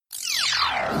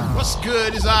What's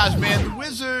good? It's Ozman the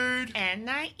Wizard. And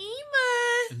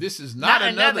Naima. And this is Not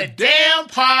Another Damn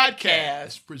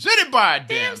Podcast. Presented by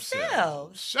Damn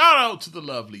Selves. Shout out to the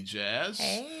lovely Jazz.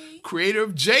 Hey. Creator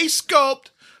of J-Sculpt.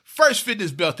 First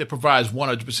fitness belt that provides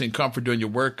 100% comfort during your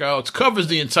workouts. Covers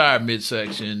the entire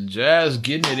midsection. Jazz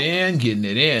getting it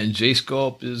in.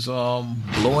 J-Sculpt is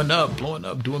blowing up,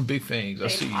 doing big things. I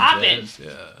see you, Jazz.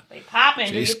 Yeah. They popping.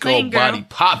 J-Sculpt body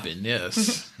popping,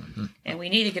 yes. And we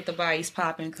need to get the bodies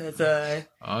popping because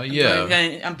I'm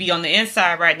be on the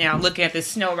inside right now. I'm looking at the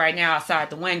snow right now outside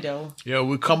the window. Yeah,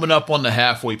 we're coming up on the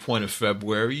halfway point of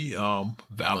February.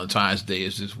 Valentine's Day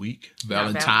is this week.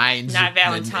 Not Valentine's.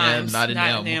 Not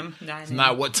in them. It's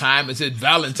not what time is it?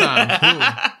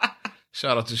 Valentine's.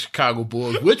 Shout out to Chicago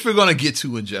Bulls, which we're going to get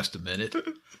to in just a minute.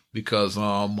 Because,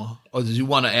 or did you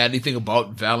want to add anything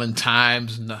about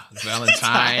Valentine's?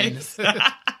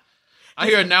 I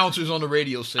hear announcers on the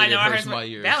radio say that hurts my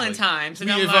ears. Valentine's.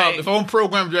 Like, if I'm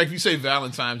program director, if you say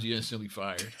Valentine's, you're instantly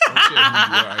fired.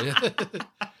 I don't care who you are.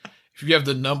 If you have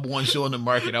the number one show in the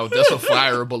market out, that's a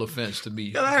fireable offense to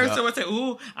me. I heard someone say,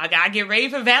 "Ooh, I gotta get ready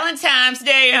for Valentine's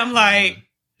Day." I'm like,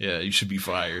 yeah, you should be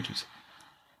fired.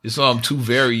 It's two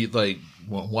very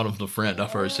one of the friend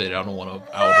I've heard say that. I don't want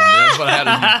to out them, but I had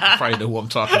to probably know who I'm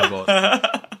talking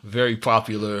about. Very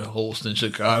popular host in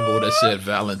Chicago that said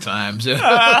Valentine's.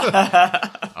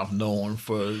 I've known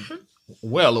for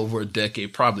well over a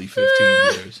decade, probably 15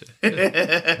 years.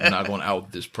 I'm not going to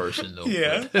out this person though.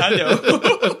 Yeah, I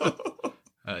know.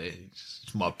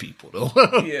 It's my people though.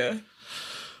 Yeah.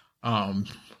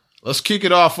 Let's kick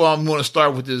it off. I'm going to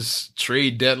start with this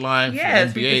trade deadline for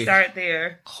NBA. We can start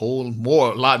there. A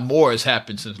lot more has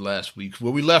happened since last week.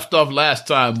 Where we left off last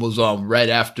time was right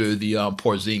after the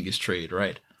Porzingis trade,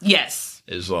 right? Yes.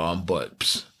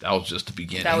 But that was just the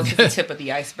beginning. That was just the tip of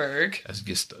the iceberg.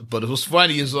 But what's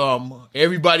funny is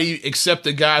everybody except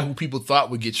the guy who people thought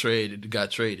would get traded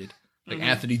got traded. Like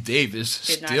Anthony Davis,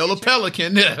 still a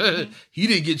Pelican. He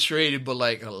didn't get traded, but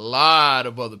a lot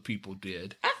of other people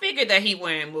did. I figured that he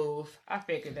wouldn't move. I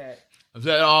figured that.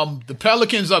 The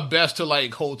Pelicans are best to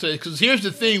hold to, because here's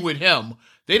the thing with him.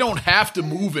 They don't have to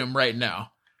move him right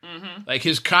now. Mm-hmm.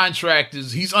 His contract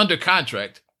he's under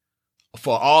contract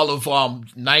for all of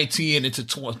 19 into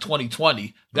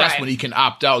 2020. That's when he can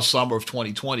opt out summer of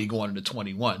 2020 going into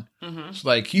 21. Mm-hmm.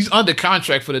 It's he's under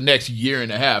contract for the next year and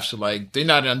a half. So they're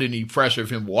not under any pressure of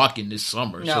him walking this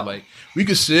summer. No. So we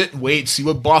could sit, wait, see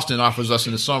what Boston offers us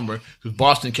in the summer, because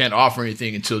Boston can't offer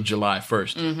anything until July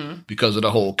 1st because of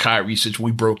the whole Kyrie situation.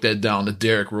 We broke that down, the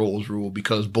Derrick Rose rule,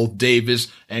 because both Davis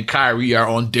and Kyrie are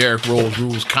on Derrick Rose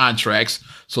rules contracts.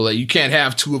 So you can't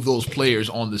have two of those players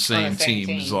on the same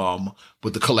team.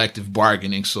 With the collective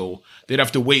bargaining. So they'd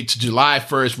have to wait to July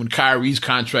 1st when Kyrie's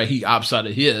contract, he opts out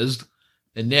of his,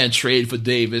 and then trade for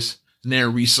Davis, and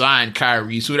then re-sign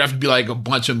Kyrie. So it'd have to be a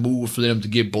bunch of moves for them to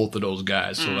get both of those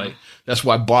guys. So that's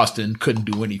why Boston couldn't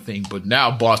do anything. But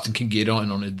now Boston can get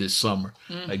on it this summer,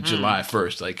 July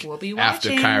 1st, we'll be after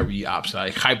Kyrie opts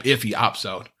out, if he opts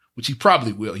out. Which he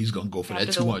probably will. He's going to go for that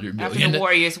 $200 million. After the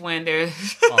Warriors win their...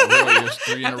 Warriors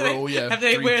 3 in a row, yeah. After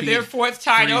they win their fourth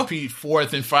title.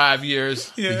 Fourth in 5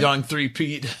 years. Yeah. The young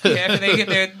three-peat. After they get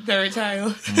their third title.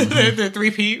 Their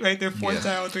three-peat, right? Their fourth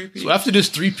title, three-peat. So after this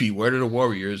three-peat, where are the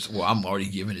Warriors... Well, I'm already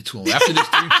giving it to them. After this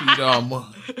three-peat,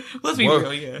 let's be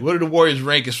real, yeah. Where do the Warriors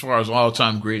rank as far as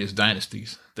all-time greatest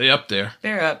dynasties? They're up there.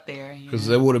 They're up there, because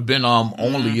they would have been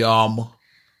only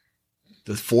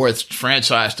the fourth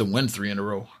franchise to win 3 in a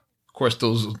row. Of course,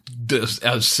 those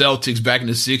Celtics back in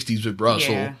the 60s with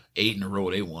Russell, 8 in a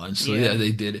row they won. So,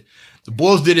 they did it. The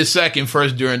Bulls did it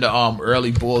first during the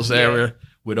early Bulls era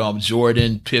with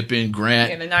Jordan, Pippen,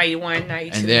 Grant. And the 91,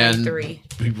 92, and then 93.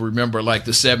 People remember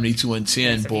the 72 and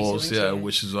 10 Bulls,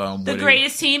 which is the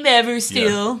greatest team ever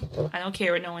still. Yeah. I don't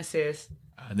care what no one says.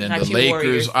 And then the Lakers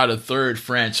Warriors are the third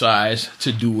franchise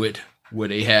to do it, where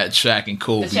they had Shaq and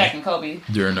Kobe.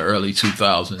 During the early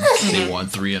 2000s. They won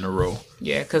 3 in a row.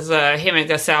 Yeah, because him and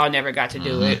Gasol never got to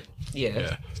do it.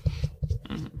 Yeah.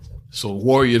 So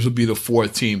Warriors would be the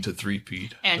fourth team to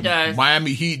three-peat. And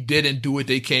Miami Heat didn't do it.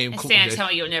 They came close. San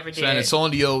Antonio never did. San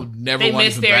Antonio never won back-to-back. They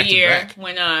missed their year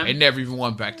when they never even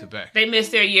won back-to-back. They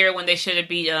missed their year when they should have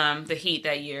beat the Heat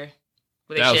that year.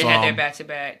 Where they should have had their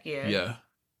back-to-back. Yeah.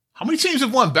 How many teams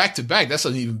have won back-to-back? That's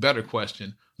an even better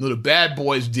question. No, the Bad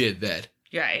Boys did that.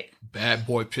 Right. Bad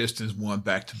Boy Pistons won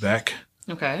back-to-back.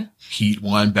 Okay. Heat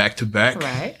won back-to-back.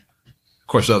 Right. Of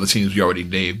course, the other teams we already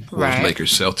named was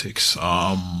Lakers, Celtics.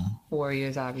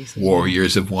 Warriors, obviously.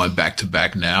 Warriors have won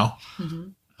back-to-back now. Mm-hmm.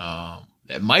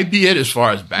 That might be it as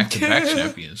far as back-to-back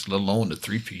champions, let alone the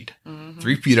three-peat.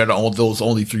 Three-peat are those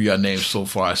only three I named so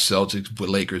far: Celtics,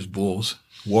 Lakers, Bulls.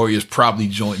 Warriors probably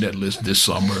joined that list this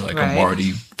summer. Like I'm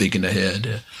already thinking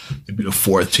ahead. It'd be the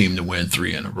fourth team to win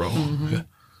 3 in a row.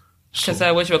 Because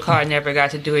Which never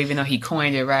got to do it, even though he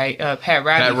coined it, right? Pat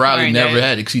Riley never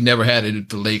had it because he never had it at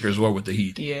the Lakers or with the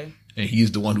Heat. Yeah. And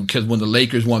he's the one who, because when the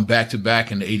Lakers won back-to-back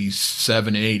in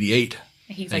 87 and 88,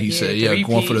 he said,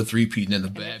 going for the three-peat. And then the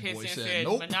bad boys said,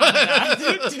 nope.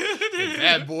 The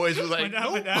bad boys were like,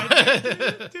 nope.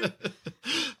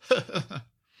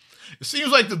 It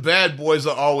seems like the bad boys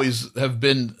have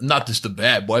been, not just the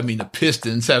bad boy, I mean the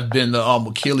Pistons have been the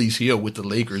Achilles heel with the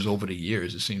Lakers over the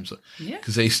years, it seems like.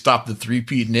 Because they stopped the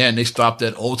three-peat and then they stopped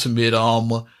that ultimate,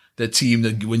 that team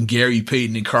that when Gary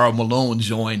Payton and Karl Malone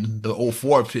joined the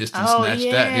 04 Pistons,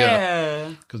 snatched that. Yeah.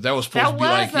 Because that was supposed to be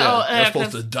like, that's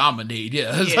supposed to dominate.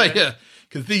 Yeah. It's like,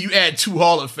 because then you add 2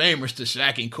 Hall of Famers to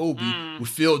Shaq and Kobe with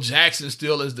Phil Jackson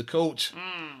still as the coach.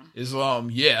 Is,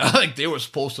 like they were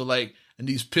supposed to like, and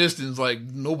these Pistons, like,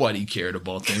 nobody cared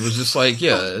about them. It was just like,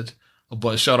 a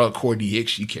bunch, shout out Courtney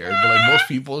Hicks, she cared. But like most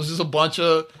people, it's just a bunch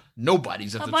of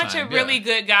nobodies at the time. A bunch of really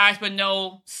good guys, but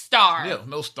no star. Yeah,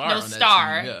 no star on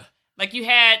that team, Like you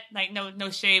had, like, no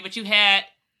shade, but you had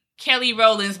Kelly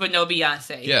Rowlands, but no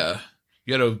Beyonce. Yeah.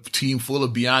 You had a team full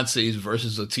of Beyoncés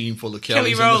versus a team full of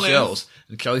Kellys and Michelles.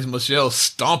 And Kellys and Michelle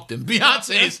stomped them.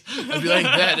 Beyonce's. It'd be like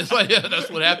that. It's like, that's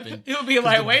what happened. It would be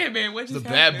like, wait a minute, what just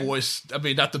happened? Bad boys, I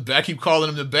mean, not the bad, I keep calling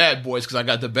them the bad boys because I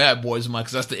got the bad boys in mind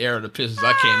because that's the era of the Pistons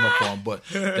I came up on. But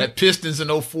that Pistons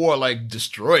in 04, like,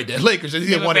 destroyed that Lakers.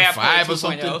 They won in 5 or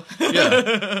something.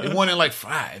 They won in like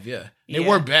 5, They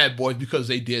were bad boys because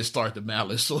they did start the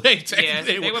Malice. So they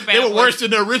were worse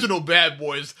than the original bad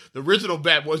boys. The original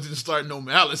bad boys didn't start no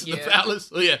Malice in the Palace.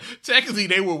 So technically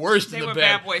they were worse than the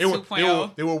bad boys 2.0.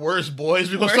 They were worse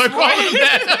boys. We're going to start calling them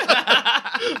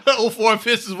that. The 04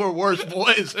 Pistons were worse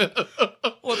boys.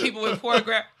 Well, people with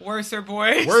pornograph, worser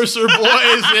boys. Worser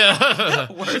boys,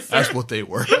 Worser. That's what they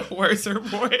were. Worser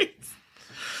boys.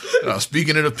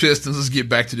 Speaking of the Pistons, let's get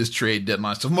back to this trade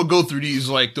deadline. So I'm gonna go through these,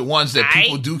 like the ones that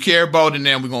people do care about, and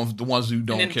then we're gonna the ones who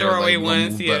don't care. Throwaway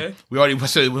ones, we already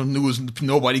said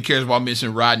nobody cares about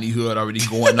missing Rodney Hood already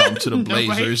going to the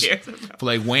Blazers for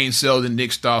like Wayne Selden,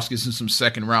 Nick Stauskas, and some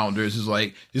second rounders. It's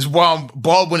like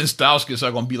Baldwin and Stauskas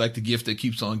are gonna be like the gift that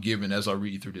keeps on giving as I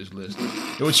read through this list.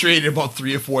 They were traded about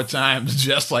 3 or 4 times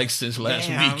just like since last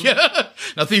week.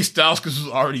 I think Stauskas was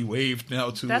already waived now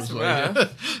too. That's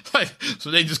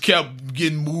so they just kept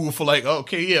getting moved for like,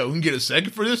 okay, we can get a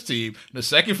second for this team and a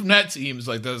second from that team. It's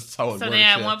like, that's how it works. So then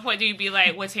at one point, do you be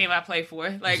like, what team I play for?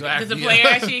 Like, does the player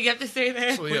actually get to say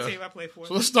that? So, what team I play for?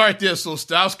 So let's start there. So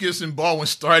Stauskas and Baldwin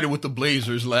started with the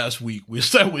Blazers last week. We'll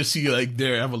see like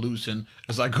their evolution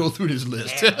as I go through this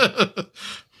list.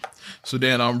 So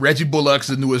then Reggie Bullock's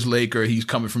the newest Laker. He's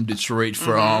coming from Detroit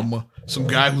for some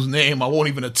guy whose name I won't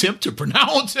even attempt to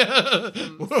pronounce.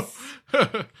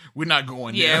 We're not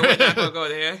going there. Yeah, we're not going to go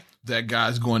there. That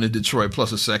guy's going to Detroit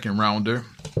plus a second rounder.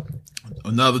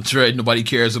 Another trade nobody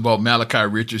cares about, Malachi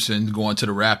Richardson going to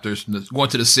the Raptors, going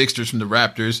to the Sixers from the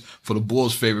Raptors for the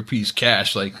Bulls' favorite piece,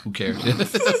 cash. Like, who cares?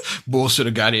 Bulls should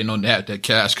have got in on that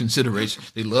cash consideration.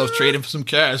 They love trading for some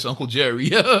cash, Uncle Jerry.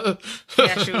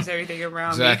 Cash moves everything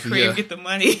around. Exactly, get the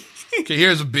money. Okay,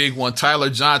 here's a big one. Tyler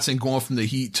Johnson going from the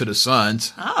Heat to the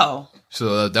Suns. Oh.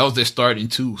 So that was their starting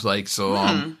two.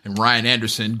 And Ryan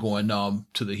Anderson going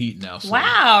to the Heat now. So,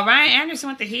 wow, Ryan Anderson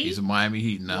with the Heat? He's a Miami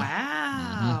Heat now.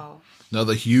 Wow.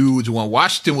 Another huge one.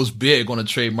 Washington was big on the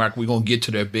trademark. We're going to get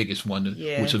to their biggest one,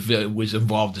 which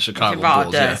involved the Chicago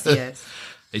Bulls. Yes.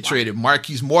 They traded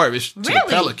Marquise Morris to the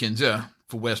Pelicans,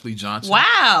 for Wesley Johnson.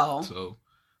 Wow. So,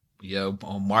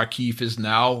 Markieff is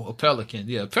now a Pelican.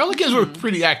 Yeah, Pelicans were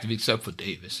pretty active except for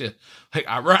Davis. Yeah, like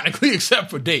ironically, except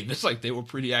for Davis, like they were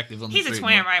pretty active on the trade. He's a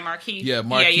twin, right, Markieff? Yeah,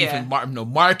 Markieff and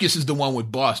Marcus is the one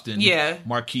with Boston. Yeah,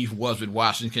 Markieff was with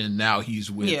Washington, and now he's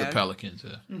with the Pelicans.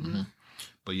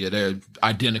 But they're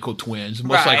identical twins,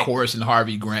 much like Horace and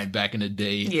Harvey Grant back in the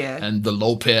day. Yeah, and the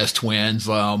Lopez twins,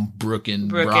 Brooke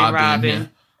and Robin.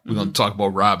 We're going to talk about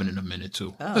Robin in a minute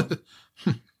too. Oh.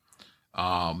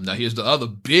 Now here's the other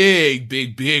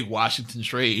big Washington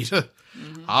trade.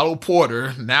 Otto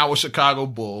Porter, now a Chicago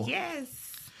Bull. Yes.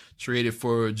 Traded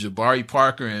for Jabari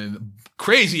Parker and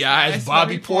Crazy Eyes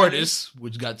Bobby Portis,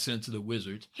 which got sent to the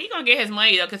Wizards. He gonna get his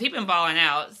money though because he's been balling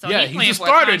out. So he's a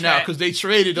starter now because they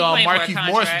traded Markieff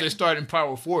Morris as their starting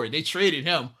power forward. They traded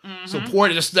him, so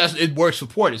Portis. It works for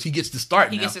Portis. He gets to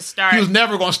start. He was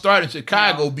never going to start in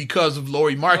Chicago because of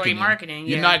Lauri Markkanen.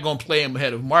 You're not going to play him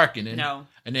ahead of Markkanen. No.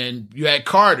 And then you had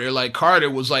Carter. Like, Carter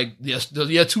was like, yes,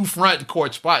 you had 2 front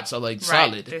court spots are like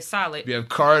solid. They're solid. You have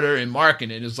Carter and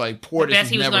Markkanen. It's like Portis the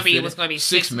best he was going to be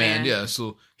 6-man. Yeah,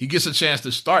 so he gets a chance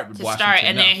to start with Washington.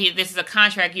 And now. Then this is a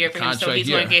contract year for him, so he's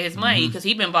going to get his money because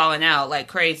he's been balling out like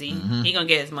crazy. He's going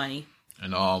to get his money.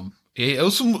 And it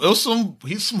was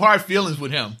some hard feelings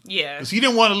with him. Yeah, because he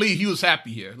didn't want to leave. He was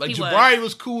happy here. Like, Jabari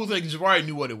was cool. Like, Jabari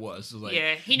knew what it was. Like,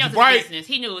 yeah, he knows his business.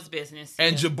 He knew his business.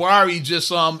 And Jabari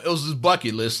just it was his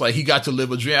bucket list. Like, he got to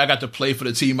live a dream. I got to play for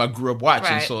the team I grew up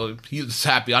watching, so he was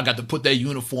happy. I got to put that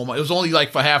uniform on. It was only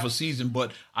like for half a season,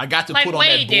 but I got to put on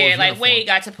that Bulls uniform. Like Wade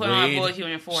got to put on a Bulls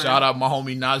uniform. Shout out my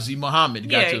homie Nazir Muhammad.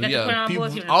 Got to put on a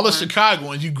Bulls uniform. All the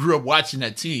Chicagoans, you grew up watching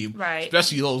that team, right?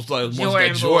 Especially those ones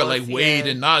that Jordan, like Wade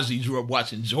and Nazir grew up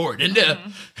watching Jordan.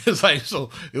 It's like, so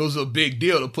it was a big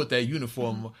deal to put that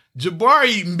uniform on.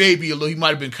 Jabari he might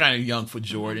have been kind of young for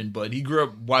Jordan, but he grew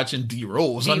up watching D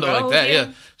Rose, something like that.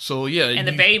 Yeah. So and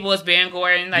the baby was Ben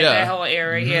Gordon, like that whole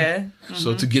era. Yeah.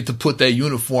 So to get to put that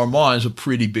uniform on is a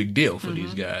pretty big deal for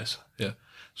these guys. Yeah.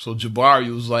 So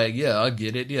Jabari was like, yeah, I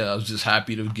get it. Yeah, I was just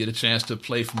happy to get a chance to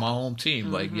play for my home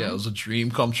team. Like, yeah, it was a dream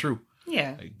come true.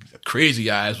 Yeah. Like,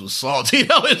 Crazy Eyes was salty.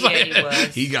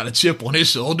 He got a chip on his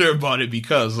shoulder about it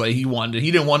because like he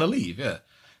didn't want to leave. Yeah.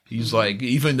 He's like,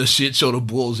 even the shit show the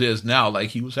Bulls is now,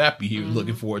 like he was happy. He was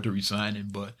looking forward to resigning.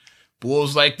 But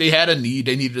Bulls, like, they had a need.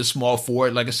 They needed a small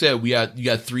forward. Like I said, you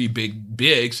got 3 big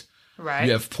bigs. Right.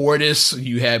 You have Portis,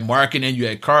 you had Markkanen, you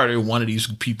had Carter. One of these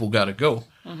people got to go.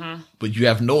 But you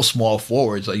have no small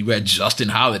forwards. Like, you had Justin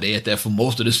Holiday at that for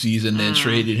most of the season, then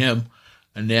traded him.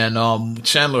 And then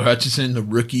Chandler Hutchison, the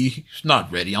rookie, he's not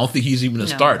ready. I don't think he's even a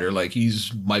starter. Like,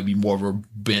 might be more of a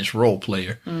bench role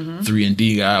player,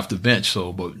 3-and-D guy off the bench.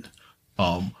 So, but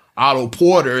Otto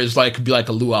Porter could be like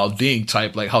a Luol Deng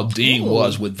type, like how Deng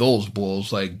was with those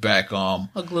Bulls, like back a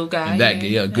glue guy.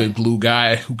 Good glue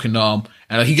guy who can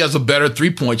and he has a better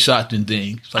 3-point shot than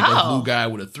Deng. It's like a glue guy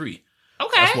with a 3.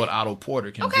 Okay, that's what Otto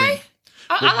Porter can bring.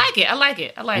 I like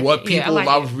it.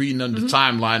 I was reading on the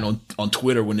timeline on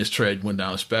Twitter when this trade went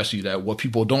down, especially that what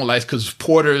people don't like, because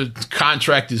Porter's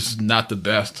contract is not the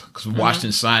best, because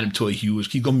Washington signed him to a huge,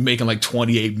 he's going to be making like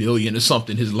 $28 million or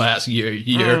something his last year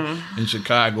in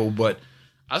Chicago. But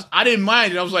I didn't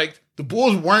mind it. I was like, the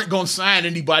Bulls weren't going to sign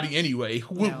anybody anyway.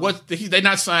 They're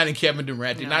not signing Kevin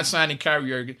Durant. They're not signing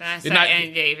Kyrie Irving. They're not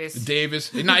signing Davis.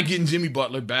 They're not getting Jimmy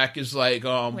Butler back. It's like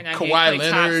Kawhi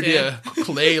Leonard,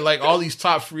 Clay, like all these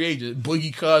top free agents,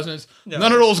 Boogie Cousins.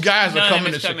 None of those guys are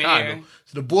coming to Chicago.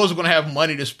 So the Bulls are going to have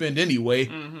money to spend anyway.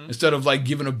 Instead of like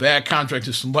giving a bad contract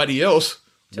to somebody else.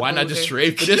 Why not just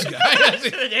trade for this guy?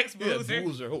 The next Boozer.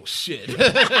 Boozer. Oh, shit.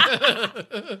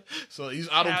 So he's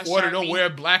Otto Porter. Don't wear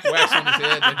black wax on his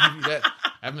head. I give you that.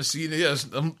 I haven't seen it.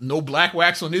 No black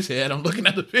wax on his head. I'm looking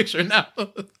at the picture now.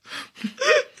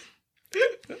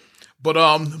 But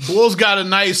Bulls got a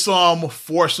nice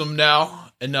foursome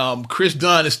now. And Chris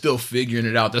Dunn is still figuring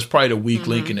it out. That's probably the weak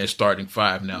link in their starting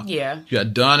 5 now. Yeah. You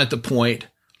got Dunn at the point.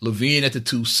 LaVine at the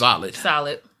 2, solid.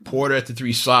 Porter at the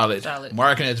 3, solid.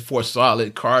 Markkanen at the 4,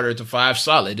 solid. Carter at the 5,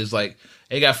 solid. It's like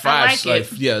they got 5.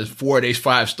 4 of these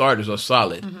 5 starters are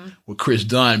solid. With Chris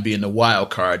Dunn being the wild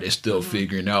card, they're still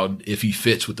figuring out if he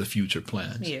fits with the future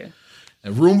plans. Yeah.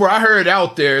 And rumor I heard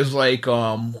out there is like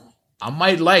I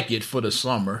might like it for the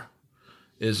summer.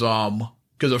 Is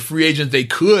because a free agent they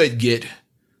could get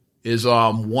is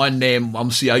one name. I'm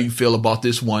gonna see how you feel about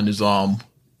this one. Is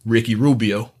Ricky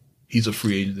Rubio. He's a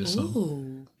free agent this summer.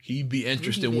 He'd be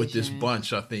interested with this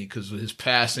bunch, I think, because of his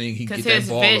passing. He can get that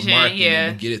ball to Markkanen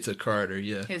and get it to Carter.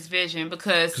 Yeah, his vision,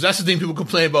 because that's the thing people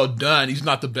complain about Dunn. He's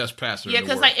not the best passer. Yeah,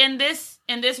 because like in this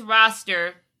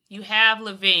roster, you have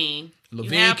LaVine.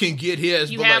 LaVine can get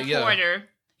his. You have Porter.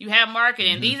 You have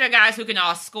Markkanen. These are guys who can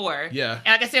all score. Yeah.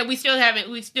 And like I said, we still have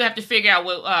to figure out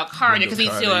what Carter, because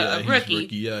he's still a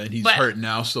rookie. And he's hurt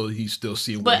now, so he's still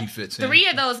seeing where he fits in. 3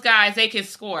 of those guys, they can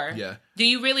score. Yeah. Do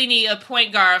you really need a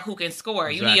point guard who can score?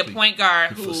 Exactly. You need a point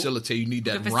guard who facilitate. You need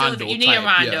that Rondo. You need a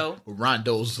Rondo. Yeah.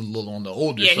 Rondo's a little on the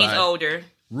older side. Yeah, he's older.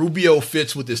 Rubio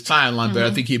fits with his timeline better. I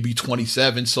think he'd be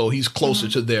 27, so he's closer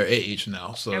to their age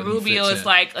now. So and Rubio is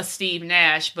like a Steve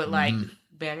Nash, but like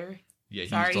better. Yeah, he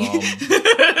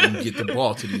can get the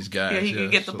ball to these guys. Yeah, he can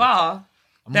get the ball.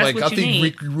 I think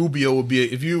Ricky Rubio would be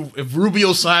if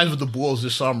Rubio signs with the Bulls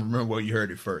this summer. Remember where you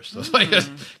heard it first,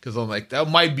 because I'm like that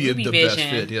might be the best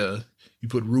fit. Yeah, you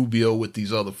put Rubio with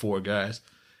these other 4 guys,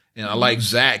 and I like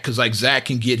Zach because like Zach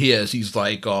can get his. He's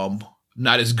like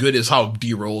not as good as how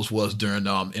D Rose was during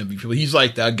MVP, but he's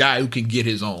like that guy who can get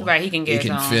his own. Right, he can get. He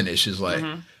can finish. Is like.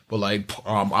 But like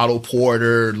Otto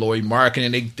Porter, Lauri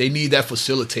Markkanen, they need that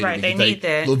facilitator. Right, they need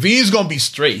that. LaVine's gonna be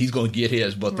straight; he's gonna get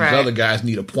his. But these other guys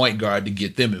need a point guard to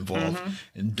get them involved.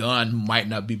 And Dunn might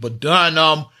not be, but Dunn,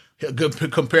 a good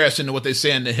comparison to what they're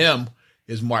saying to him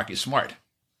is Marcus Smart.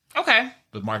 Okay.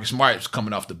 But Marcus Smart's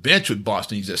coming off the bench with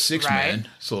Boston. He's a six man,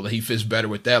 so he fits better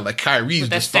with that. Like Kyrie's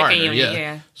the starter,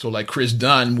 yeah. So like Chris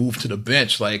Dunn moved to the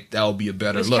bench, like that would be a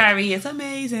better look. Kyrie is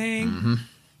amazing.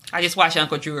 I just watched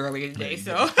Uncle Drew earlier today,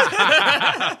 so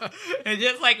and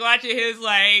just like watching his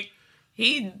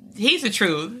he's the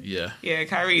truth. Yeah,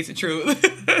 Kyrie's the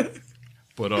truth.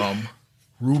 But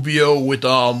Rubio with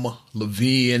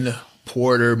LaVine,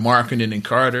 Porter, Markkanen, and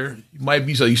Carter might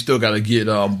be so. You still got to get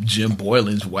Jim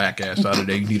Boylan's whack ass out of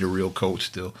there. You need a real coach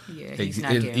still. Yeah, he's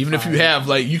not getting even fired. if you have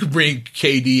you could bring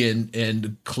KD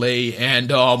and Clay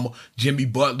and Jimmy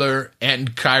Butler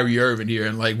and Kyrie Irving here,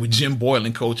 and with Jim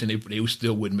Boylan coaching, they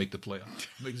still wouldn't make the playoffs.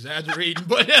 I'm exaggerating,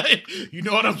 but you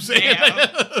know what I'm saying.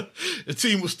 The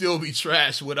team will still be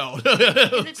trash without.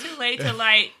 Is it too late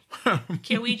to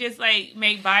can we just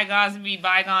make bygones and be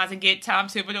bygones and get Tom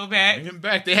Thibodeau back? Bring him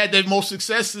back. They had their most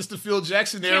success since the Phil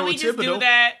Jackson era with Thibodeau. Can we just do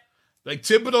that?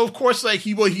 Thibodeau, of course,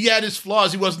 he had his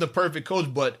flaws. He wasn't a perfect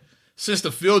coach, but since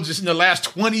the Phil, just in the last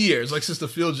 20 years, since the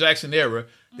Phil Jackson era,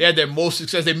 they had their most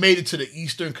success. They made it to the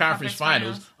Eastern Conference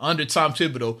Finals under Tom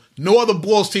Thibodeau. No other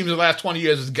Bulls team in the last 20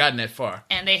 years has gotten that far.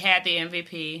 And they had the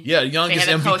MVP. Yeah, youngest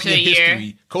MVP in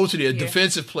history. Coach of the year,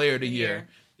 defensive player of the year.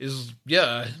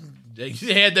 They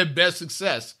had their best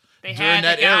success. They had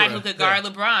the guy who could guard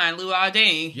LeBron, Lou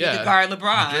Alding. Yeah. Who could guard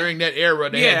LeBron. During that era,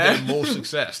 they had their most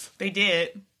success. They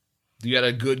did. You got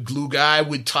a good glue guy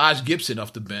with Taj Gibson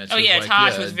off the bench. Oh, yeah,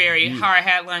 Taj was very hard,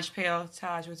 had lunch pail.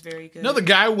 Taj was very good. Another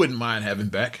guy I wouldn't mind having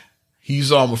back.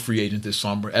 He's a free agent this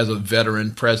summer as a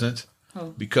veteran presence.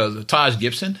 Oh. Because of Taj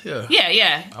Gibson, yeah,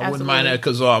 I wouldn't mind that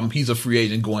because he's a free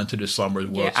agent going to this summer as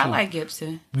well. Yeah, I like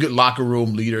Gibson. Good locker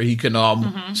room leader. He can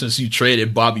since you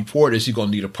traded Bobby Portis, you're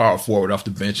gonna need a power forward off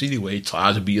the bench anyway.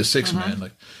 Taj would be a six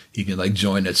man. He can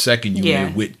join that second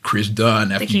unit with Chris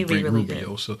Dunn after you bring really Rubio.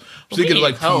 Good. So thinking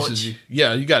pieces.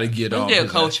 Yeah, you got to get on. Get a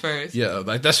coach first. Yeah,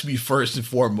 that should be first and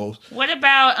foremost. What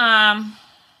about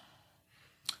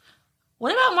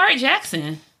Mark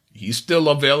Jackson? He's still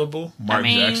available.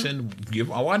 Jackson,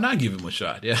 why not give him a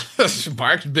shot? Yeah,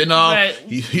 Mark's been on.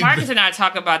 Marcus and I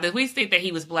talk about this. We think that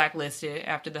he was blacklisted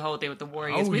after the whole thing with the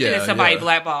Warriors. We think that somebody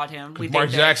blackballed him. Mark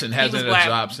Jackson hasn't had a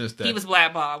job since that. He was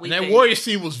blackballed. And that Warriors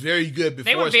team was very good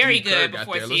before. They were very Steve good Kerr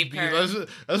before got there. Steve Kerr.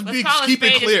 Let's keep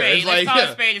it clear. It's let's call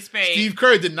a spade a spade. Steve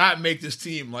Kerr did not make this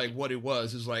team what it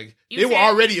was. It's they were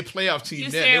already a playoff team.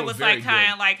 You said it was kind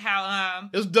of like how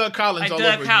it was Doug Collins all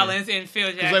Doug over Collins and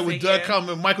Phil Jackson. It's with Doug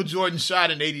Collins, Michael Jordan shot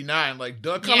in '89.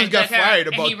 Doug Collins got fired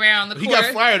about. He ran on the court. He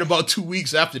got fired about 2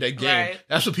 weeks after that game. Right.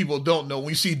 That's what people don't know. When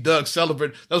you see Doug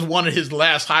celebrate, that was one of his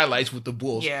last highlights with the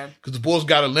Bulls. Yeah, because the Bulls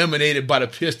got eliminated by the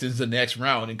Pistons the next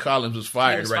round, and Collins was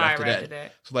fired right after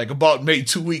that. So about maybe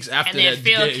 2 weeks after that, and then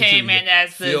Phil came in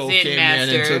as the Zen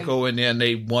master. And took over, and then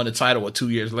they won the title 2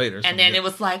 years later. And then it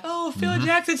was Phil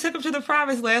Jackson took him to the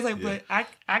promised land. But I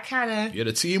kind of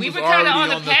the team we was were kind of on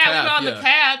the path. We were on the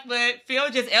path, but Phil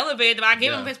just elevated them. I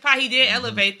give him his part. He did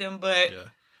elevate them, but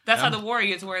that's how the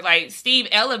Warriors were. Steve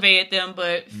elevated them,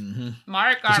 but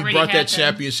Mark already he brought had that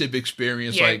championship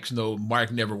experience.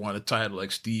 Mark never won a title.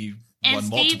 Steve and won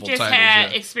Steve multiple just titles.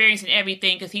 Had experience in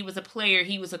everything because he was a player,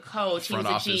 he was a coach, Front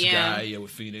he was a office GM. Guy, with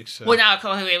Phoenix. Well, not a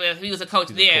coach. He was a coach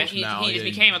there. He just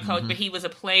became a coach, but he was a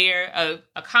player, an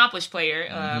accomplished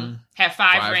player. Had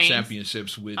five rings,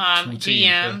 championships with GM.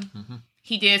 teams.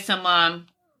 He did some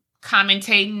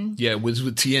commentating. Yeah, it was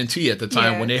with TNT at the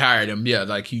time when they hired him. Yeah,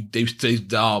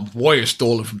 Warriors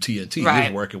stole it from TNT. Right. He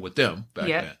was working with them back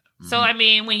then. So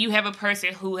when you have a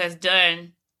person who has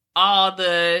done all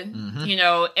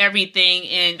the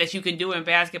everything that you can do in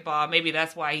basketball, maybe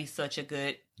that's why he's such a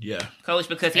good coach,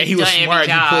 because he was smart.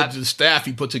 He put the staff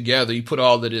he put together. He put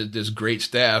all of this great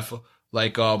staff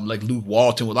like Luke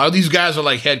Walton. With all these guys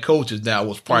are head coaches now.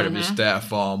 Was part of his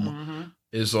staff.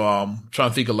 Is trying to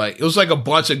think of it was a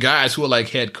bunch of guys who are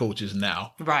head coaches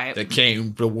now, right?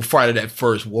 That were part of that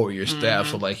first Warrior staff.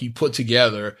 So he put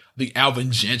together. The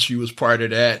Alvin Gentry was part of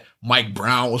that. Mike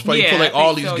Brown was part. He put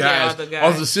all these guys.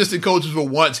 All the assistant coaches were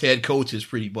once head coaches,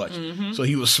 pretty much. So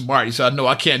he was smart. He said, "No,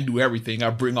 I can't do everything. I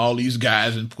bring all these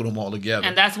guys and put them all together."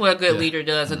 And that's what a good leader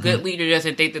does. A good leader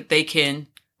doesn't think that they can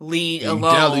lead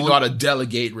alone. You got to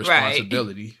delegate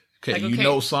responsibility. Right. Okay, you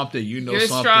know something. You're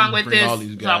strong with this. All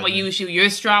these guys so I'm gonna use you.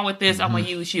 You're strong with this. I'm gonna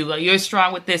use you. You're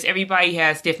strong with this. Everybody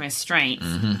has different strengths.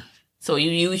 So you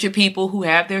use your people who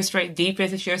have their strength.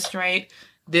 Defense is your strength.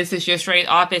 this is your strength,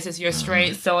 offense is your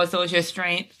strength, so-and-so is your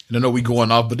strength. And I know we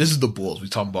going off, but this is the Bulls we're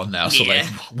talking about now. So,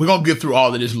 we're going to get through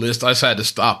all of this list. I just had to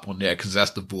stop on that because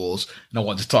that's the Bulls. And I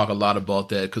wanted to talk a lot about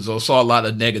that because I saw a lot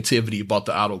of negativity about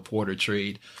the Otto Porter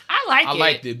trade. I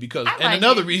liked it because, and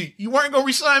another reason, you weren't going to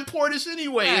resign Portis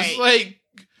anyway. Right. It's like,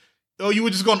 you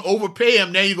were just going to overpay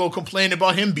him. Now you're going to complain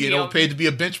about him being overpaid to be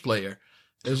a bench player.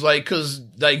 It's like, because,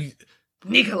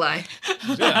 Nikolai.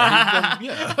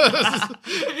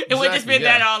 It would just been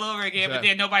that all over again, but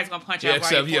then nobody's going to punch out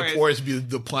except Portis be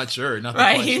the puncher. Not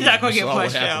right, he's not going to get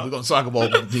punched out. We're going to talk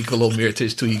about Nikola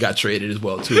Mirotic, too. He got traded as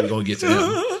well, too. We're going to get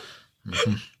to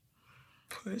him.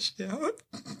 Pushed out.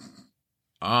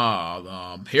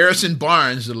 Harrison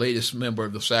Barnes, the latest member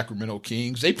of the Sacramento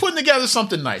Kings, they putting together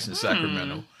something nice in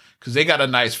Sacramento because they got a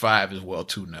nice 5 as well,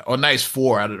 too, now. Or nice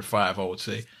 4 out of the 5, I would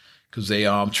say. Because they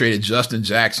traded Justin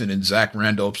Jackson and Zach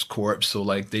Randolph's corpse, so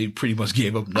they pretty much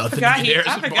gave up nothing. I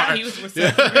forgot he was with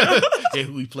Sacramento.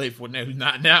 Who he played for now. Who's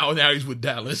not now. Now he's with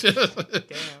Dallas.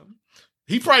 Damn.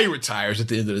 He probably retires at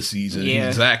the end of the season.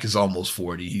 Yeah. Zach is almost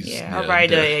 40. I'll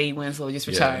write Eddie Winslow just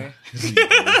retire.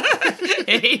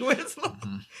 Eddie Winslow.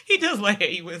 Mm-hmm. He does like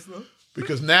Eddie Winslow.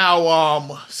 Because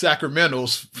now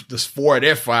Sacramento's this 4 of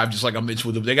their 5, just like I mentioned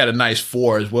with them, they got a nice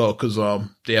 4 as well because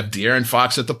they have De'Aaron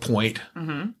Fox at the point.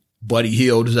 Mm-hmm. Buddy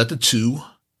Hield is at the 2.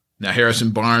 Now Harrison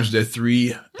Barnes, they're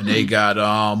 3. And they got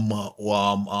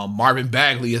Marvin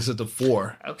Bagley is at the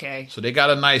 4. Okay. So they got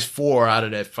a nice 4 out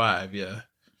of that 5, yeah.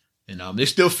 And they're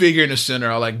still figuring the center.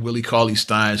 I like Willie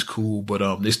Cauley-Stein's cool,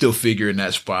 but they're still figuring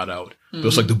that spot out. Mm-hmm.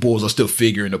 Looks like the Bulls are still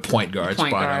figuring the point guard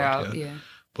spot out. Yeah.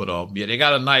 But they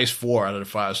got a nice 4 out of the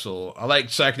 5. So I like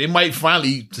Sac. They might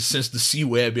finally, since the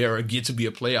C-Web era, get to be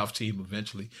a playoff team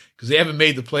eventually. Because they haven't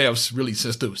made the playoffs really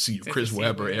since the Chris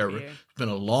Webber era. Yeah. It's been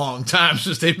a long time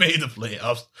since they made the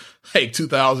playoffs. Like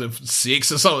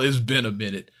 2006 or something. It's been a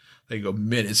minute. Like a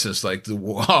minute since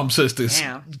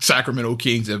the Sacramento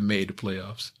Kings have made the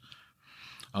playoffs.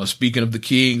 Speaking of the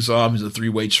Kings, there's a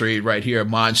 3-way trade right here.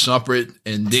 Iman Shumpert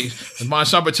and Iman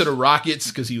Shumpert to the Rockets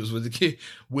because he was with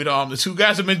the two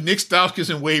guys have been Nick Stauskas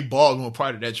and Wade Baldwin were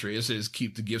part of that trade. It says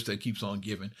keep the gifts that keeps on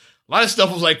giving. A lot of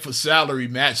stuff was like for salary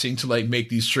matching to like make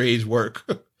these trades work.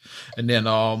 And then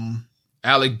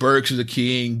Alec Burks is a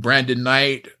King. Brandon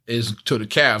Knight is to the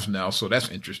Cavs now, so that's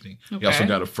interesting. Okay. He also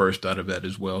got a first out of that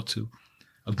as well too.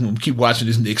 I'm going to keep watching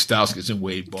this Nick Stauskas and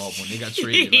Wade Baldwin. They got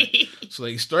traded. So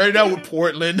they started out with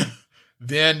Portland.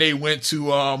 Then they went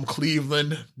to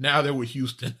Cleveland. Now they're with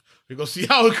Houston. We're going to see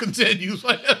how it continues.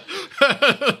 I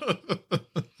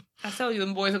told you,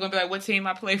 them boys are going to be like, what team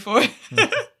I play for?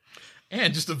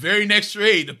 And just the very next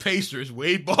trade, the Pacers,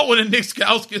 Wade Baldwin and Nick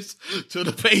Stauskas to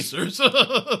the Pacers.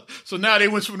 So now they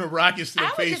went from the Rockets to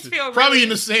the Pacers. Probably in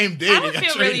the same day. I would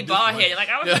feel really bald-headed. Like,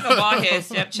 I was like a bald-headed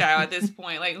stepchild at this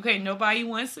point. Like, okay, nobody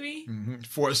wants me? Mm-hmm.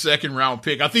 For a second-round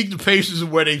pick. I think the Pacers are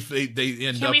where they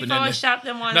end up. Can we Photoshop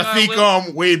them on I think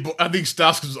I think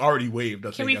Stauskas is already waived.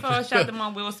 Can we Photoshop them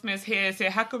on Will Smith's head and say,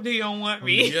 how come they don't want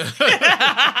me? Yeah.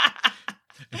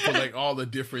 And put like all the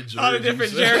different jerseys. All the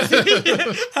different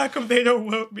jerseys. How come they don't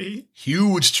want me?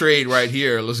 Huge trade right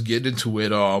here. Let's get into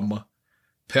it.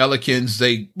 Pelicans,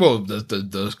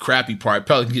 the crappy part.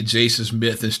 Pelicans get Jason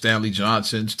Smith and Stanley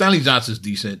Johnson. Stanley Johnson's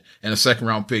decent. And a second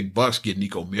round pick. Bucks get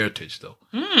Nico Mirotic though.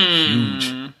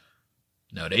 Huge.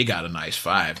 No, they got a nice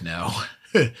 5 now.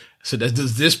 So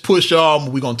does this push,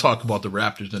 we're going to talk about the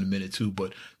Raptors in a minute too,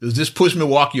 but does this push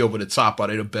Milwaukee over the top? Are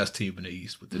they the best team in the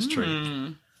East with this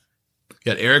trade?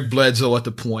 You got Eric Bledsoe at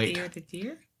the point.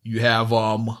 You have,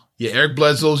 Eric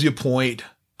Bledsoe's your point.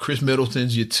 Chris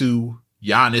Middleton's your 2.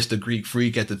 Giannis, the Greek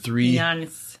Freak, at the 3.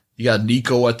 Giannis. You got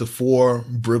Nico at the 4.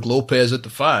 Brook Lopez at the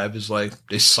 5. It's like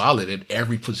they're solid at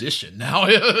every position now.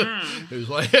 It's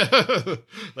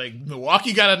like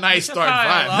Milwaukee got a nice start.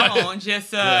 5. Alone,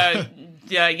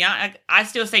 I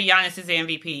still say Giannis is the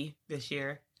MVP this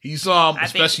year. He's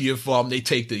especially if they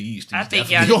take the East. I think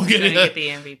Giannis is going to get the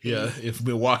MVP. Yeah, if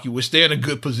Milwaukee would stay in a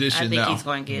good position now. I think he's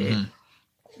going to get it.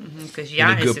 Because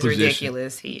Giannis is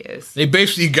ridiculous. He is. They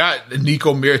basically got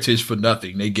Nico Mirotic for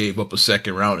nothing. They gave up a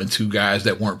second round and 2 guys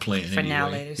that weren't playing for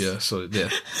anyway. Yeah, so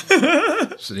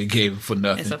they gave him for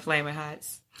nothing. It's a flaming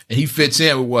hots. And he fits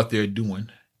in with what they're doing.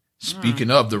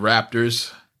 Speaking of the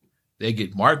Raptors, they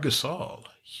get Marc Gasol.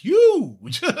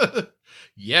 Huge.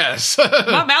 Yes.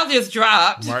 My mouth just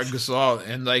dropped. Marc Gasol.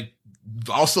 And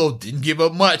also didn't give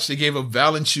up much. They gave up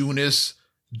Valanciunas,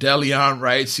 Deleon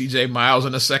Wright, CJ Miles,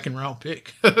 and a second round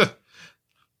pick.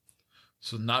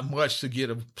 So not much to get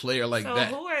a player like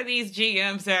that. So who are these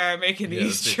GMs that are making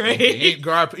these trades? They ain't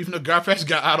even though Garpax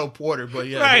got Otto Porter, but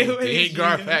they ain't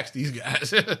Garpax, these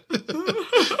guys.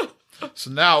 So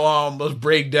now let's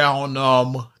break down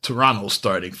Toronto's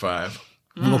starting five.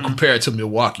 We're going to compare it to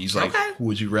Milwaukee's. Like, who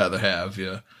would you rather have?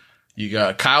 Yeah. You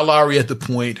got Kyle Lowry at the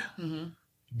point. Mm-hmm.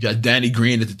 You got Danny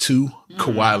Green at the 2. Mm-hmm.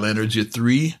 Kawhi Leonard's your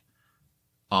 3.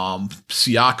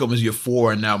 Siakam is your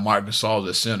 4, and now Marc Gasol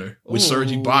at center with Serge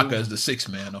Ibaka as the 6th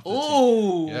man.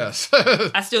 Ooh, yes.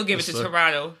 I still give it to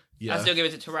Toronto. Yeah. I still give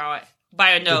it to Toronto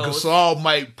by a nose. Gasol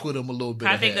might put him a little bit.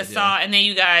 I think Gasol, and then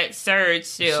you got Serge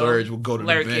still. Serge will go to the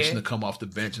bench and to come off the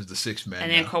bench as the 6th man.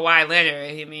 And then Kawhi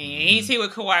Leonard. I mean, he's here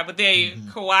with Kawhi, but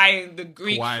then Kawhi and the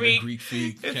Greek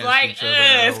freak. It's like,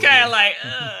 it's kind of like,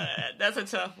 that's a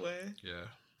tough one. Yeah.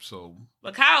 So,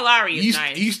 but Kyle Lowry is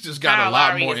nice. East has got a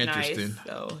lot more interesting. Nice,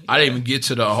 so, yeah. I didn't even get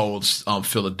to the whole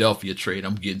Philadelphia trade.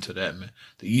 I'm getting to that, man.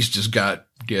 The East just got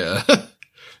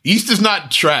East is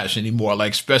not trash anymore.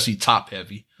 Like especially top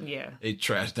heavy. Yeah, they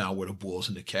trash down where the Bulls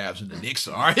and the Cavs and the Knicks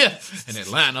are. Yeah, and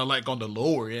Atlanta like on the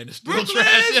lower end is still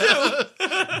trash.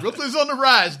 Yeah. Brooklyn's on the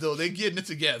rise though. They getting it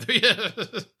together. Yeah,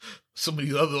 some of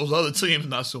those other teams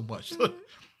not so much.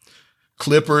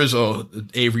 Clippers or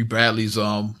Avery Bradley's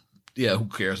yeah, who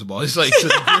cares about it? It's like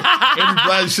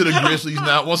everybody to the Grizzlies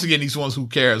now. Once again, these ones who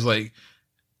cares. Like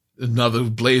another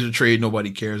Blazer trade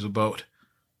nobody cares about.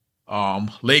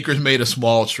 Lakers made a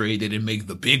small trade. They didn't make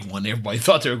the big one. Everybody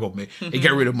thought they were going to make. They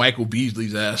got rid of Michael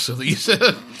Beasley's ass. So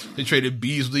they traded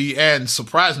Beasley and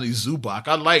surprisingly Zubac.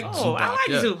 I like Zubac. I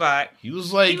like Zubac. He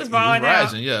was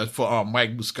rising. Yeah, for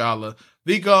Mike Muscala. I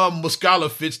think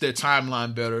Muscala fits their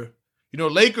timeline better. You know,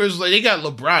 Lakers they got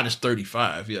LeBron is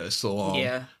 35. Yeah, so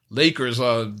yeah. Lakers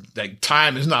like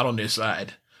time is not on their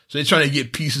side. So they're trying to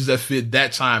get pieces that fit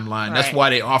that timeline. Right. That's why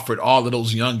they offered all of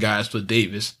those young guys for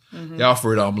Davis. Mm-hmm. They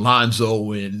offered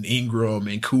Lonzo and Ingram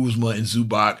and Kuzma and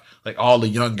Zubac, like all the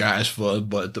young guys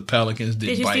but the Pelicans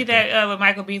didn't. Did you see that when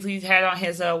Michael Beasley had on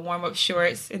his warm-up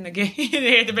shorts in the game?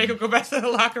 They had to make him go back to the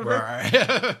locker room.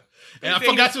 Right. And I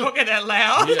forgot to spoken that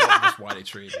loud. Yeah, that's why they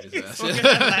traded his ass. He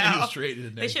was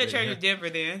traded. They should have traded Denver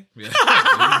then. Yeah.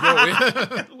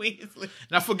 Weasley.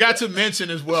 And I forgot to mention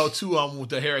as well too, with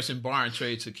the Harrison Barnes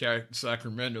trade to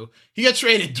Sacramento, he got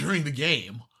traded during the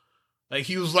game. Like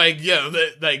he was like, yeah,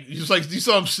 like he was like, you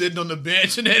saw him sitting on the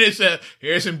bench, and then it said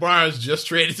Harrison Barnes just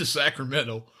traded to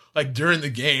Sacramento. Like during the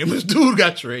game, this dude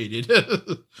got traded.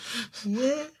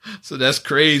 Yeah. So that's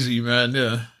crazy, man.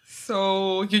 Yeah.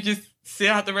 So you just sit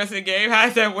out the rest of the game? How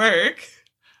does that work?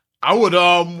 I would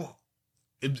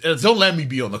don't let me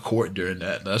be on the court during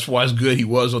that. That's why it's good he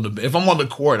was on the. If I'm on the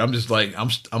court, I'm just like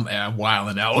I'm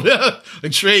wilding out.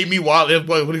 Like trade me while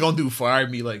what are you gonna do? Fire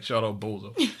me like shout out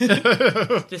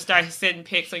Bozo. Just start sending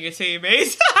pics on your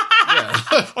teammates.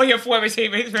 Yeah. On your former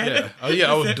teammates, right? Yeah. Oh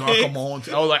yeah, I was dark them on.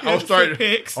 I was like I'll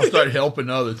start helping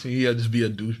others. He'll just be a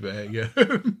douchebag. Yeah.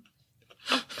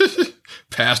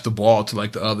 Pass the ball to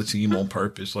like the other team on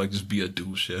purpose, like just be a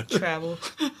douche. Yeah. Travel.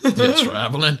 Yeah,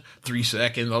 traveling 3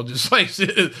 seconds. I'll just like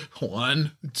sit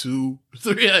 1, 2,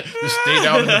 3. Just stay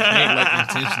down in the paint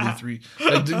like intentionally 3.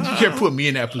 Like you can't put me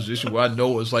in that position where I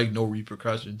know it's like no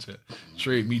repercussion to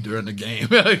trade me during the game.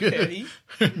 But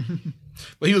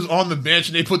he was on the bench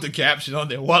and they put the caption on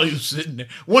there while he was sitting there.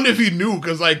 Wonder if he knew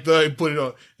because like they put it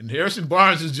on. And Harrison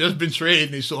Barnes has just been traded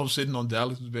and they saw him sitting on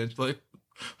Dallas's bench like.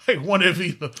 Like, wonder if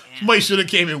somebody should have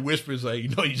came and whispers, like, you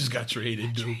just got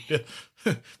traded, dude.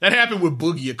 That happened with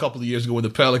Boogie a couple of years ago when the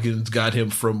Pelicans got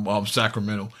him from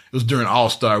Sacramento. It was during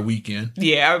All-Star weekend.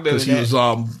 Yeah, I remember that. Because he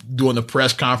was doing the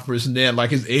press conference, and then,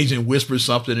 like, his agent whispered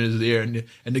something in his ear,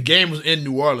 and the game was in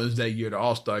New Orleans that year, the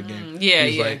All-Star game. Yeah,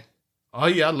 he was like, oh,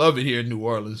 yeah, I love it here in New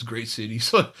Orleans. Great city.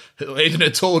 So the agent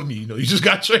had told me, you just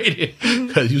got traded.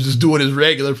 Because he was just doing his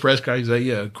regular press conference. He's like,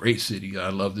 yeah, great city. I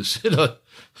love this city.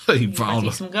 He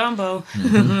found some gumbo.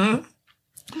 Mm-hmm.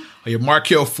 Yeah,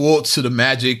 Markelle Fultz to the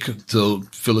Magic till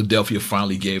Philadelphia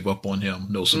finally gave up on him.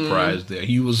 No surprise there.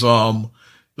 He was it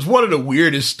was one of the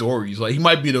weirdest stories. Like he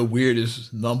might be the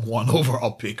weirdest number 1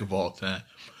 overall pick of all time.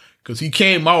 Because he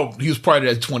came out, he was part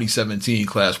of that 2017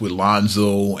 class with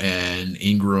Lonzo and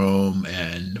Ingram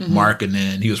and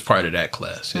Markkanen. He was part of that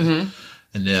class. Yeah. Mm-hmm.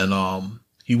 And then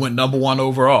he went number 1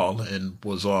 overall and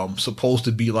was supposed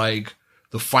to be like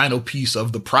the final piece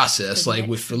of the process, like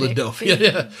with Philadelphia.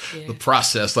 Yeah. The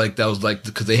process, like that was like,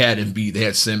 because they had Embiid, they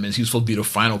had Simmons. He was supposed to be the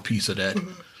final piece of that.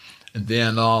 And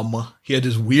then he had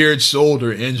this weird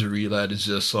shoulder injury that is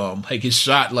just like his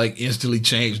shot like instantly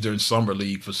changed during summer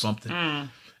league for something. And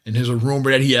there's a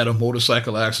rumor that he had a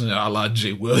motorcycle accident a la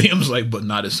Jay Williams, like, but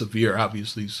not as severe,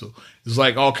 obviously. So it's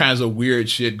like all kinds of weird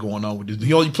shit going on with this.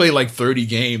 He only played like 30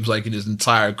 games like in his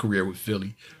entire career with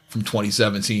Philly. from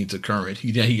 2017 to current.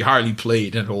 He hardly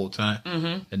played that whole time.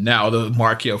 Mm-hmm. And now the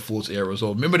Markelle Fultz era is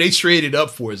over. Remember, they traded up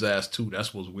for his ass, too.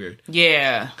 That's what's weird.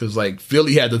 Yeah. Because, like,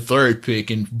 Philly had the 3rd pick,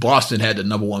 and Boston had the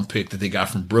number 1 pick that they got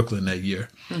from Brooklyn that year.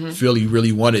 Mm-hmm. Philly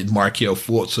really wanted Markelle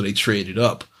Fultz, so they traded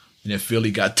up. And then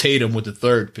Philly got Tatum with the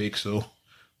 3rd pick, so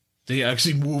they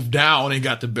actually moved down and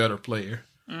got the better player,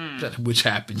 which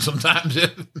happens sometimes.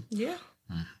 Yeah.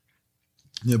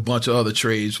 And a bunch of other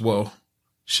trades. Well,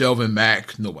 Shelvin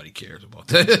Mack, nobody cares about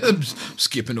that. I'm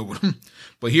skipping over them.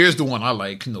 But here's the one I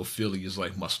like. Philly is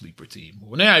like my sleeper team.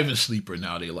 Well, they're not even sleeper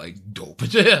now. They like dope.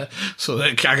 So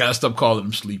I got to stop calling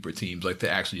them sleeper teams. Like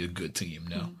they're actually a good team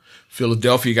now. Mm-hmm.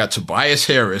 Philadelphia got Tobias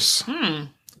Harris.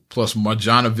 Plus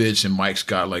Marjanovic and Mike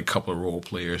Scott, like a couple of role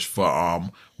players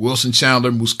for Wilson Chandler,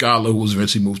 Muscala, who was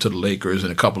eventually moved to the Lakers,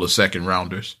 and a couple of 2nd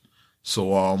rounders.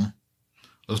 So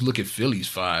let's look at Philly's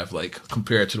 5, like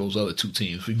compared to those other 2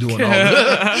 teams. We're doing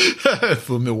all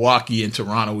for Milwaukee and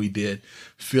Toronto. We did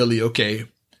Philly. Okay,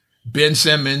 Ben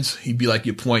Simmons, he'd be like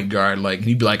your point guard, like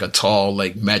he'd be like a tall,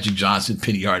 like Magic Johnson,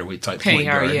 Penny Hardaway type point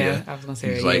guard. Yeah, I was gonna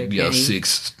say he's like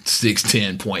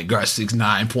 6'10" point guard,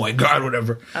 6'9" point guard,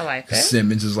 whatever. I like that.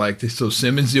 Simmons is like this. So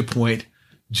Simmons your point.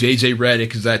 JJ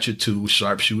Redick is at your 2,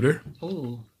 sharpshooter.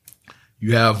 Ooh.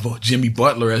 You have Jimmy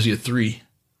Butler as your 3,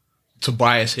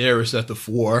 Tobias Harris at the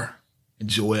 4, and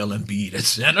Joel Embiid at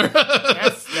center.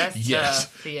 That's yes,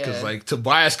 tough. Yeah, because like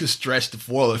Tobias could stretch the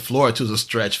floor to the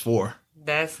stretch 4.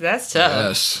 That's tough.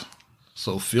 Yes.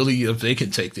 So Philly, if they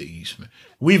can take the East, man.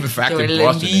 We even factored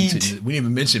Boston into it. We didn't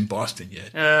even mention Boston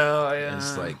yet. Oh, yeah.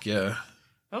 It's like, yeah.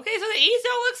 Okay, so the East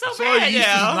don't look so bad. The East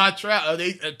is not trash.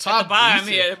 The bottom,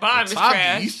 the bottom is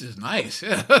trash. The East is nice.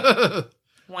 Yeah.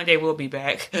 One day we'll be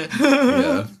back.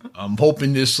 Yeah. I'm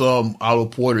hoping this Otto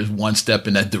Porter is one step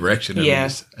in that direction at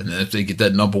least. And then if they get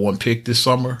that number 1 pick this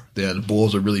summer, then the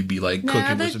Bulls will really be like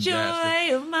cooking with some gas. The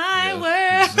joy of my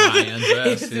world. Zion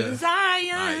dress, Zion.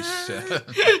 Nice.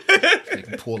 They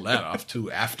can pull that off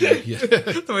too after. Yeah.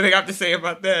 That's what they got to say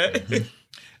about that. Mm-hmm.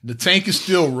 The tank is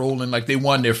still rolling. Like they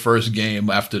won their first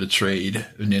game after the trade,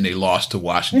 and then they lost to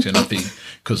Washington. I think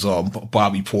because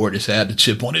Bobby Portis had the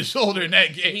chip on his shoulder in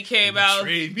that game. He came out.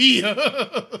 He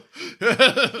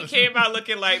came out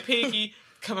looking like Pinky.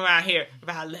 Coming out here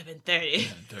about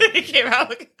 11:30. He came out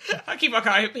looking. I keep on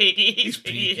calling him Pinky. He's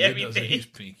Pinky in everything. He's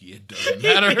Pinky. It doesn't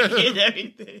matter. Pinky in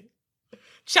everything.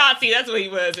 Chauncey. That's what he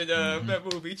was in that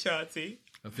movie. Chauncey.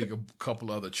 I think a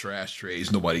couple other trash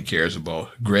trades nobody cares about.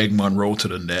 Greg Monroe to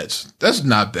the Nets. That's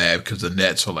not bad because the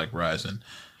Nets are like rising.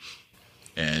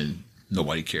 And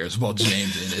nobody cares about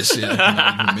James Ennis. I'm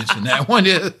not even mention that one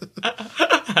yet.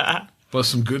 But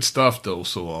some good stuff though.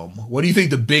 So what do you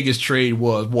think the biggest trade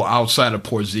was? Well, outside of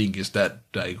Porzingis, that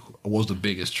was the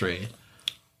biggest trade.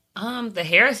 The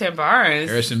Harrison Barnes.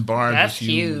 That's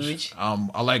huge.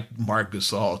 I like Marc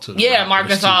Gasol too. Yeah, Marc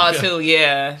Gasol too.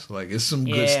 Yeah. So like, it's some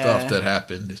good stuff that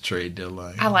happened this trade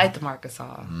deadline. I like the Marc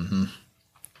Gasol. Mm-hmm.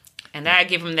 And that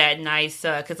give him that nice,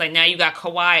 because like now you got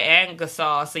Kawhi and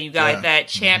Gasol, so you got that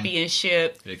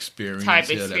championship experience, type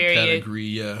experience. That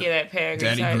pedigree, that pedigree.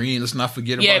 Danny type. Green, let's not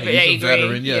forget about him. He's a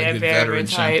veteran, good veteran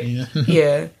type. champion.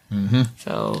 Yeah. Mm-hmm.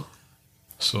 So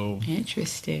The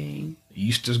interesting.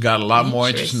 East just got a lot more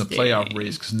interest in the playoff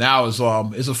race because now it's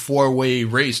a 4-way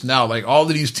race now. Like all of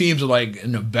these teams are like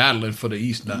in the battling for the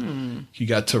East now. You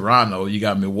got Toronto, you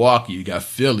got Milwaukee, you got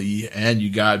Philly, and you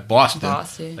got Boston.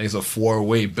 Like it's a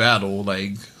 4-way battle.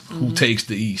 Like who takes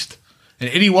the East? And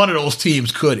any one of those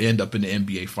teams could end up in the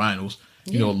NBA Finals.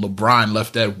 You know, LeBron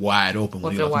left that wide open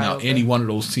when he left. Now any one of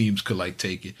those teams could like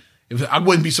take it. I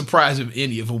wouldn't be surprised if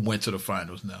any of them went to the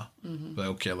finals now. Like,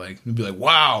 okay, like, it'd be like,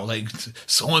 wow, like,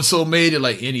 so-and-so made it,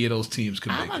 like, any of those teams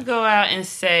could make it. I'm going to go out and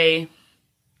say,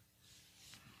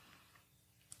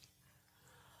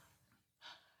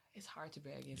 it's hard to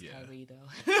bet against Kyrie, though.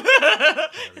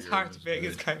 It's hard to bet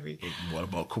against Kyrie. What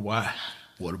about Kawhi?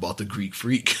 What about the Greek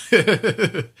Freak?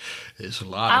 It's a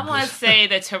lot. I'm going to say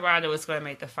that Toronto is going to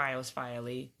make the finals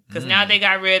finally. Because now they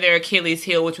got rid of their Achilles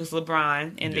heel, which was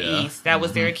LeBron in the East. That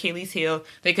was their Achilles heel.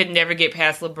 They could never get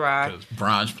past LeBron.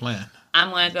 Bron's plan.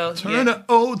 I'm going to go... Turn the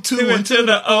 0-2 into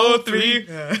the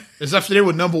 0-3. It's after they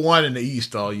were number 1 in the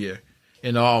East all year.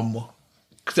 And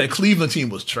because that Cleveland team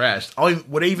was trashed.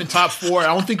 Were they even top 4? I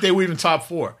don't think they were even top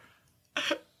 4.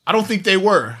 I don't think they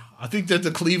were. I think that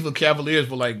the Cleveland Cavaliers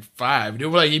were like 5. They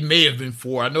were like, it may have been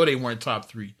 4. I know they weren't top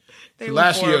 3.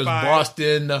 Last year it was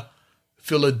Boston,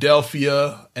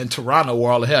 Philadelphia, and Toronto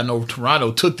were all ahead. I know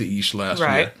Toronto took the East last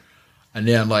year. And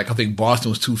then, like, I think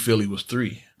Boston was 2, Philly was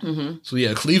 3. Mm-hmm. So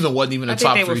yeah, Cleveland wasn't even a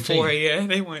top 3 team. Yeah,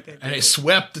 they weren't that good. And they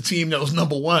swept the team that was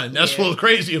number 1. That's what was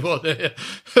crazy about that.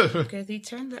 Because he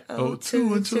turned the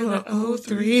 0-2 into the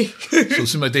 0-3. So it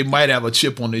seems like they might have a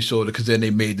chip on their shoulder because then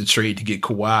they made the trade to get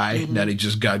Kawhi. Now they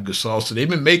just got Gasol. So they've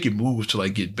been making moves to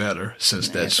like get better since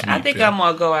that sweep. I think I'm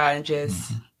gonna go out and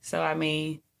just. So I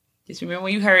mean, just remember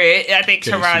when you heard it. I think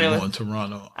Toronto.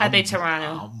 I think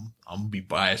Toronto. I'm gonna be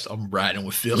biased. I'm riding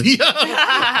with Philly.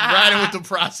 I'm riding with the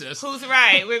process. Who's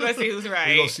right? We're gonna see who's right.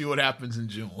 We're gonna see what happens in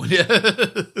June.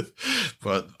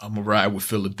 But I'm gonna ride with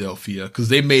Philadelphia because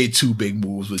they made 2 big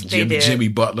moves with Jimmy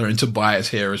Butler and Tobias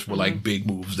Harris were like big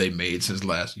moves they made since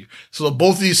last year. So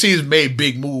both of these seasons made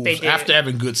big moves after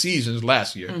having good seasons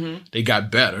last year. They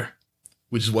got better.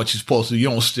 Which is what you're supposed to do. You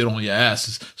don't sit on your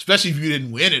asses, especially if you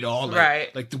didn't win it all.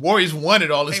 Like the Warriors won it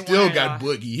all. They still got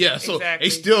boogie. Yeah, so they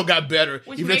still got better.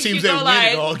 Which even the teams that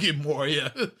win it all get more. Yeah.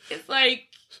 It's like.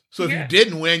 So if you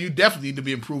didn't win, you definitely need to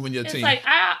be improving your team. It's like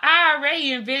I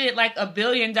already invented like $1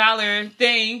 billion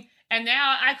thing. And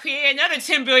now I create another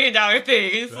 $10 billion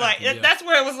thing. It's that's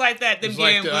where it was like that. It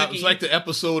was like the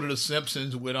episode of The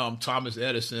Simpsons with Thomas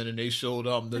Edison, and they showed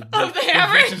the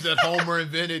inventions that Homer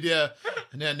invented. Yeah,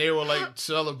 and then they were like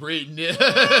celebrating. Yeah,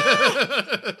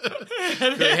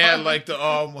 they had like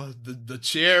the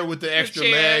chair with the extra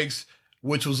legs,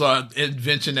 which was an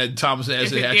invention that Thomas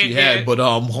Edison actually had, but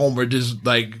Homer just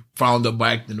like found up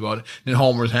by acting about it. Then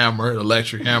Homer's hammer, the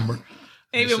electric hammer.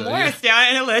 Even more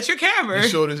astounding, an electric hammer. He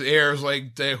showed his heirs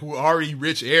who are already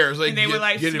rich heirs, like and they were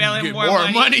like smelling more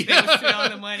money. They were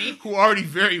smelling the money. Who are already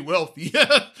very wealthy.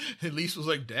 And Lisa was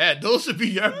like, "Dad, those should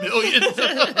be your millions."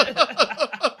 That's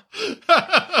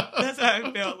how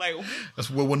I felt. Like that's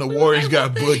when the Warriors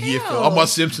got boogie. All my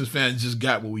Simpsons fans just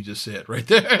got what we just said right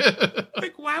there.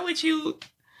 Like, why would you?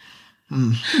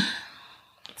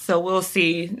 So we'll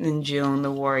see in June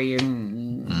the Warriors.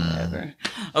 Whatever.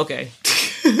 Okay.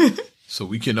 So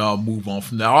we can move on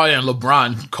from now. And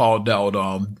LeBron called out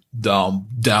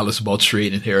Dallas about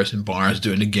trading Harrison Barnes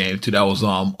during the game too. That was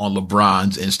on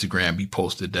LeBron's Instagram. He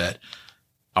posted that.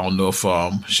 I don't know if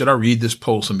should I read this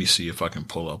post? Let me see if I can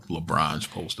pull up LeBron's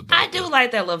post about it. I do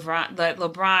like that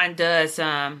LeBron does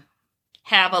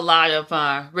have a lot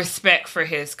of respect for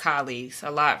his colleagues,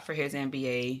 a lot for his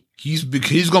NBA. He's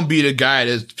going to be the guy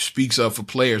that speaks up for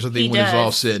players. I think when it's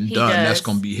all said and done, that's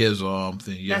going to be his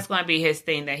thing. Yeah. That's going to be his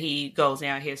thing that he goes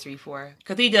down history for.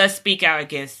 Because he does speak out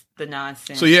against the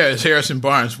nonsense. So yeah, it's Harrison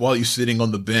Barnes. While he's sitting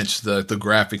on the bench, the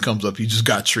graphic comes up. He just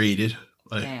got traded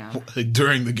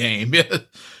during the game. Yeah.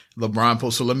 LeBron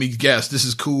post. So let me guess. This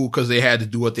is cool because they had to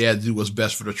do what they had to do was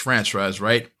best for the franchise,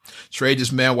 right? Trade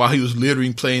this man while he was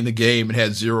literally playing the game and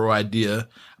had zero idea.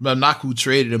 I'm not who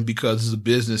traded him because it's a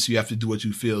business. You have to do what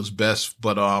you feel is best.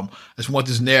 But I just want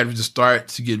this narrative to start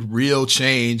to get real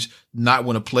change. Not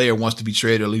when a player wants to be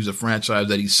traded or leaves a franchise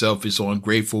that he's selfish or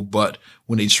ungrateful. But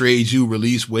when they trade you,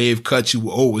 release, waive, cut you,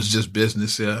 it's just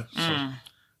business. Yeah. So.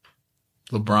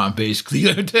 LeBron basically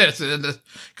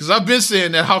because I've been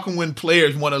saying that how come when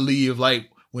players want to leave, like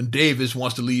when Davis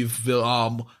wants to leave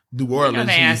New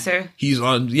Orleans, he's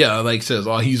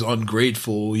he's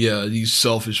ungrateful, these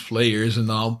selfish players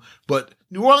and but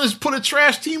New Orleans put a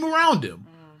trash team around him.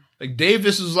 Like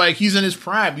Davis is like he's in his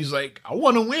prime, he's like I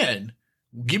want to win,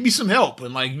 give me some help,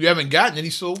 and like you haven't gotten any,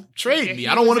 so trade me.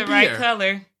 I don't want to be right here.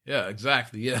 Color. Yeah,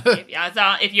 exactly. Yeah.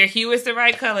 If your hue is the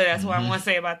right color, that's what I want to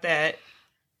say about that.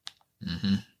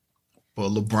 Mm-hmm. But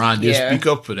LeBron did speak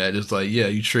up for that. It's like,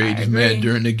 you trade this man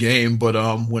during the game, but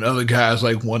when other guys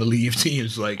like want to leave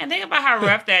teams, like, and think about how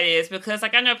rough that is because,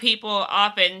 like, I know people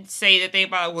often say that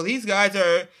these guys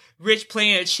are rich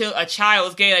playing a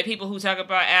child's game. Like people who talk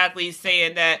about athletes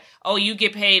saying that, you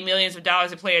get paid millions of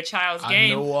dollars to play a child's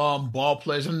game. I know ball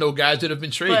players. I know guys that have been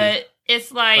traded. But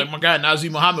it's like my guy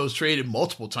Nazir Muhammad was traded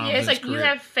multiple times. Yeah, it's like you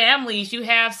have families, you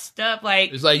have stuff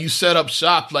like it's like you set up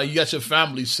shop, like you got your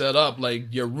family set up, like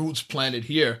your roots planted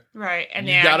here, right? And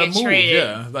then you gotta move,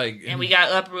 traded, and we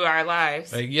gotta uproot our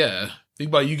lives. Like think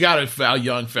about you got a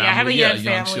young family, I have a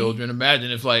young children.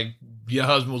 Imagine if like your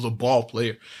husband was a ball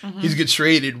player, he's get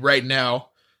traded right now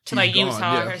to like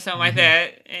Utah or something like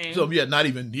that. And so not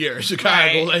even near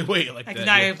Chicago. Right. Like that.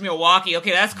 Not even Milwaukee.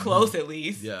 Okay, that's close at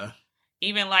least. Yeah.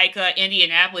 Even like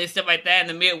Indianapolis, stuff like that in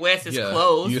the Midwest is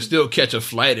closed. You can still catch a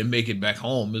flight and make it back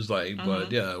home. It's like, but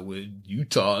with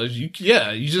Utah, you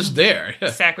just there.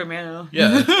 Yeah. Sacramento.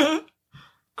 Yeah.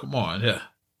 Come on, yeah.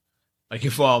 Like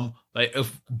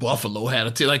if Buffalo had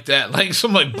a team like that, like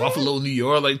some like Buffalo, New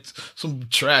York, like some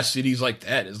trash cities like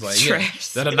that is like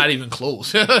that are not even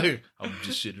close. I'm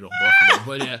just shitting on Buffalo,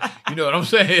 but you know what I'm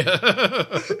saying.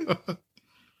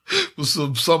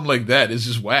 Something like that. It's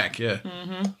just whack, yeah.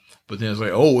 Mm-hmm. But then it's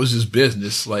like, oh, it's his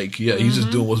business. Like, yeah, he's just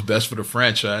doing what's best for the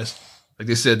franchise. Like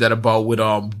they said that about with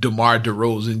DeMar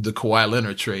DeRozan, the Kawhi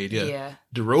Leonard trade. Yeah.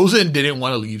 DeRozan didn't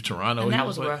want to leave Toronto. And that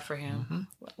was rough for him.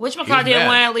 Which McCall didn't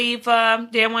want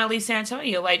to leave San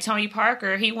Antonio. Like Tony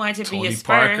Parker, he wanted to be a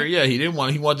Spur. Parker, yeah, he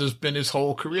wanted to spend his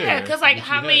whole career. Yeah, because like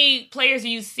how many players do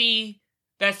you see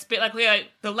that spit like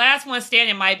the last one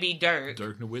standing might be Dirk.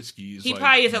 Dirk Nowitzki. He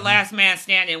probably is the last man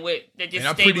standing with that just. And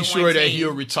I'm pretty sure that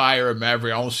he'll retire a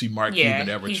Maverick. I don't see Mark Cuban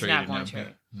ever trading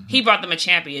him. He brought them a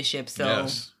championship, so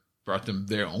yes. Brought them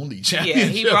their only championship.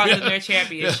 Yeah, he brought them their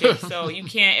championship. So you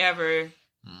can't ever.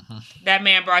 That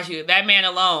man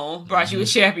alone brought you a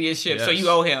championship, so you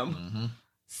owe him.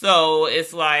 So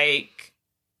it's like,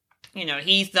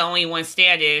 he's the only one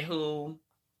standing who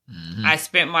I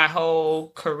spent my whole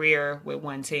career with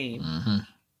one team.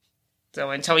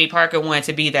 So, and Tony Parker wanted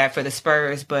to be that for the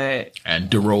Spurs, and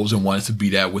DeRozan wanted to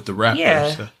be that with the Raptors.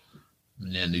 Yeah.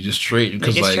 And then they just traded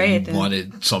because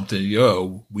wanted something.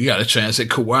 We got a chance at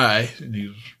Kawhi, and he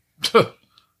was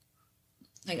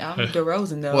like, I'm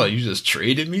DeRozan though. What, you just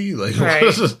traded me? Like, right?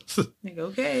 Like,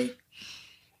 okay.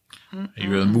 You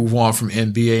gonna move on from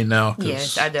NBA now?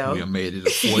 Yes, I know. We made it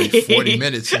 40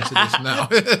 minutes into this now.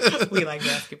 We like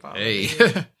basketball. Hey,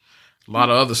 a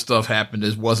lot of other stuff happened.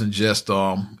 It wasn't just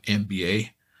NBA.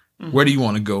 Where do you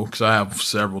want to go? Because I have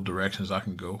several directions I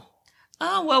can go.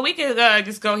 Oh, well, we could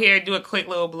just go here and do a quick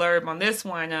little blurb on this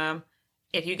one.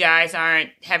 If you guys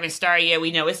haven't started yet,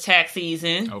 we know it's tax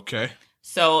season. Okay.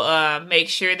 So make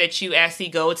sure that you actually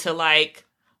go to like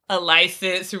a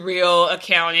licensed real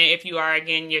accountant if you are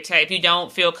getting your tax. If you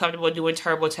don't feel comfortable doing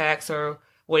TurboTax or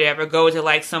whatever, go to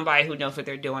like somebody who knows what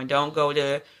they're doing. Don't go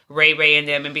to Ray and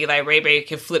them and be like, Ray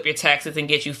can flip your taxes and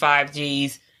get you 5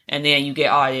 Gs. And then you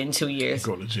get audited in 2 years.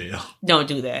 Go to jail. Don't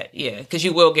do that. Yeah, because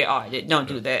you will get audited. Don't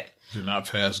do that. Do not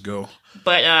pass go.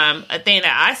 But a thing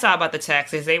that I saw about the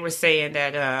taxes, they were saying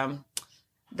that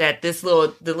that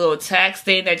the little tax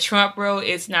thing that Trump wrote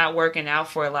is not working out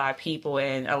for a lot of people,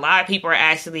 and a lot of people are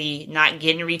actually not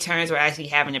getting returns or actually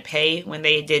having to pay when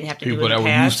they didn't have to do it in the past. People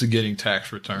that were used to getting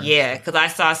tax returns. Yeah, because I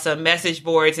saw some message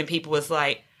boards and people was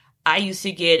like, I used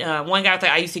to get one guy was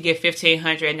like, I used to get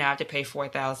 $1,500 and now I have to pay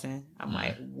 $4,000. I'm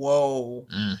like, whoa.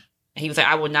 He was like,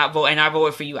 I will not vote, and I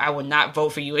voted for you. I will not vote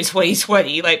for you in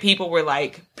 2020. Like, people were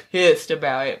like pissed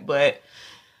about it, but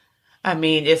I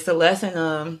mean, it's the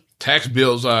lesson. Tax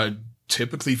bills are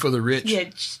typically for the rich. Yeah,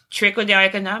 trickle down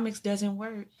economics doesn't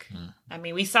work. I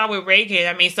mean, we saw with Reagan.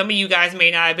 I mean, some of you guys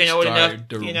may not have been old enough.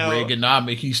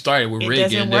 Reaganomic. He started with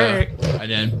Reagan, doesn't work.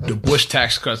 And then the Bush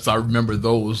tax cuts. I remember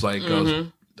those. Like,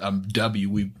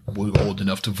 we were old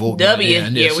enough to vote.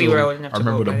 We were old enough to vote.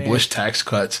 I remember the Bush tax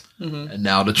cuts, and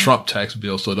now the Trump tax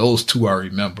bill. So those two I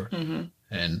remember,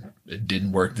 and it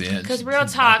didn't work then. Because real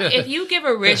talk, if you give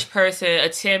a rich person a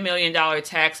 $10 million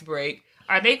tax break,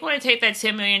 are they going to take that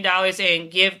 $10 million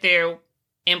and give their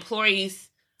employees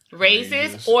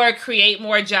raises or create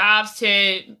more jobs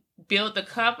to build the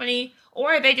company?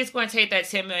 Or are they just going to take that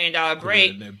 $10 million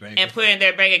break and put it in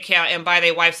their bank account and buy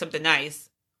their wife something nice?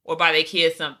 Or buy their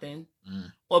kids something.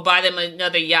 Or buy them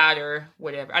another yacht or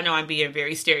whatever. I know I'm being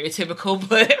very stereotypical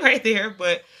but right there.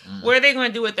 But what are they going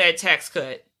to do with that tax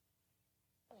cut?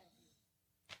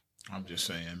 I'm just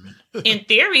saying, man. In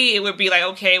theory, it would be like,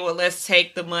 okay, well, let's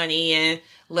take the money and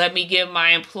let me give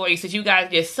my employees, since you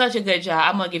guys did such a good job,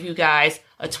 I'm going to give you guys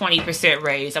a 20%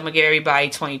 raise. I'm going to give everybody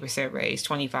 20% raise,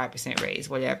 25% raise,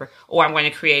 whatever. Or I'm going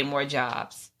to create more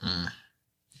jobs.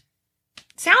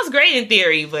 Sounds great in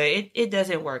theory, but it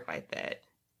doesn't work like that.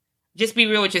 Just be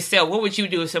real with yourself. What would you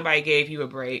do if somebody gave you a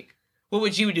break? What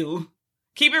would you do?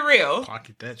 Keep it real.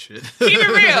 Pocket that shit. Keep it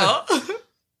real.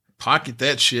 Pocket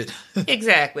that shit.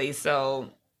 Exactly. So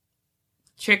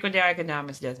trickle-down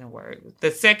economics doesn't work.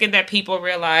 The second that people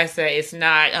realize that it's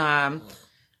not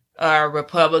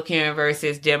Republican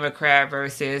versus Democrat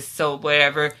versus so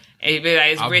whatever,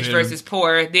 it's rich versus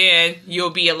poor, then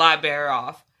you'll be a lot better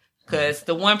off. Because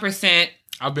the 1%...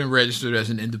 I've been registered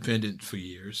as an independent for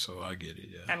years, so I get it,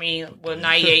 yeah. I mean,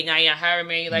 98, however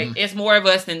many, it's more of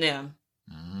us than them.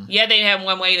 Yeah, they have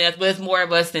one way than us, but it's more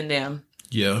of us than them.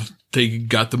 Yeah, they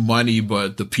got the money,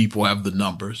 but the people have the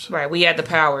numbers. Right, we have the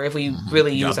power if we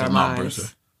really use our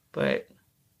minds. But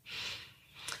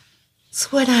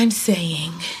that's what I'm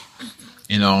saying.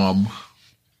 And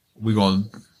we're going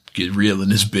to get real in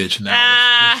this bitch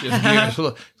now.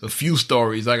 A few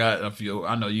stories. I got a few.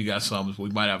 I know you got some. We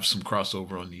might have some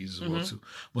crossover on these as well too.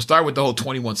 We'll start with the whole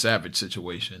 21 Savage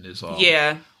situation.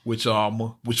 Which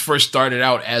first started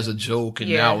out as a joke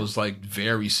and now is like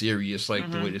very serious.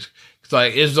 Like the way this,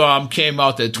 it came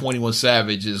out that 21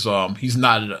 Savage is he's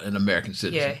not an American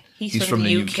citizen. Yeah, he's from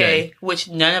the UK, which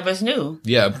none of us knew.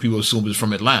 Yeah, people assumed he's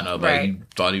from Atlanta. Like you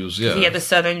thought he was. Yeah, he had the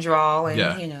Southern drawl,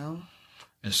 and you know.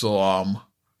 And so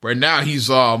right now he's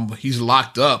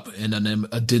locked up in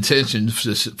a detention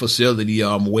facility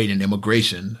waiting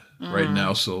immigration right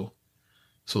now. So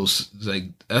it's like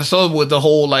that's all with the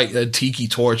whole like tiki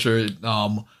torture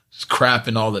crap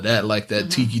and all of that, like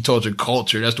that tiki torture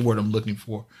culture. That's the word I'm looking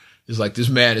for. It's like this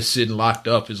man is sitting locked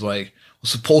up. Is like was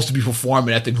supposed to be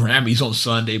performing at the Grammys on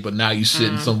Sunday, but now you're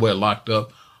sitting somewhere locked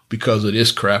up because of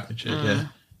this crap and shit. Yeah,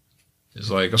 it's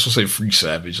like I was gonna say free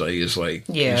Savage. Like it's like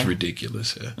it's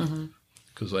ridiculous. Yeah.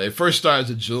 Because it first started as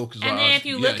a joke. And then if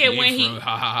you look at when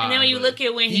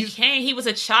he came, he was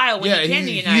a child when he came to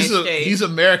the United States. He's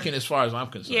American as far as I'm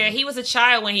concerned. Yeah, he was a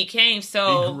child when he came,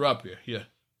 so... He grew up here, yeah.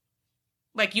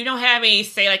 Like, you don't have any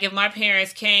say, like, if my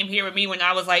parents came here with me when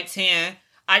I was, like, 10,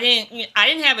 I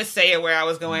didn't have a say of where I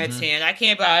was going at 10. I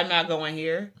can't, but I'm not going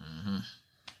here.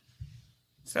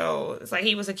 So, it's like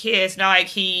he was a kid. It's not like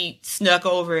he snuck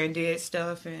over and did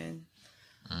stuff and...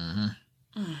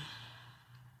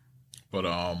 But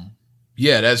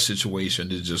that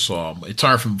situation is just it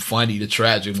turned from funny to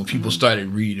tragic when people started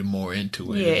reading more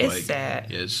into it. Yeah, it's sad.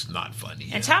 It's not funny.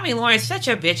 And Tommy Lawrence such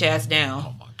a bitch ass now.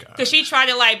 Oh my god! Because she tried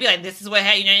to be like, this is what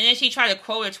happened, and then she tried to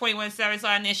quote her 21 Savage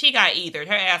song, and then she got ethered.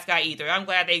 Her ass got ethered. I'm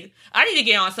glad I need to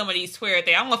get on some of these Twitter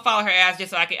things. I'm gonna follow her ass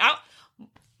just so I can.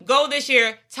 Go this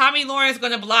year. Tommy Lawrence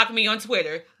gonna block me on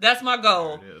Twitter. That's my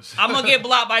goal. I'm gonna get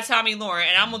blocked by Tommy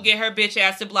Lawrence, and I'm gonna get her bitch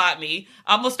ass to block me.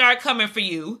 I'm gonna start coming for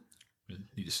you.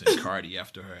 You just said Cardi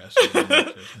after her ass.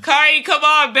 Cardi, come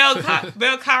on,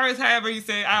 Bell Carris, however you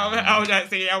say. I was not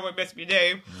saying I wouldn't mess up your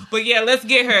name, but yeah, let's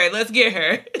get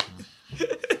her.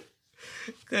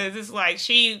 Because it's like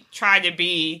she tried to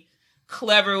be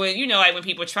clever with, like when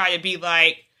people try to be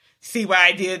like, see what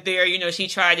I did there. She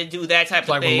tried to do that type of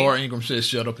thing. Like when Laura Ingraham said,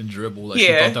 "Shut up and dribble." Like she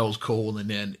thought that was cool, and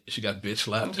then she got bitch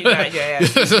slapped.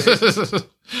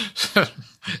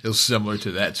 It was similar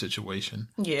to that situation.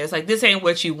 Yeah, it's like, this ain't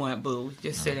what you want, boo.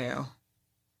 Just sit down.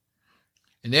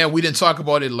 And then we didn't talk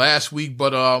about it last week,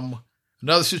 but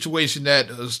another situation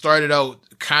that started out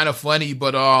kind of funny,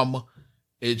 but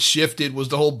it shifted was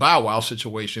the whole Bow Wow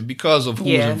situation because of who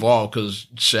was involved. Because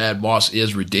Shad Moss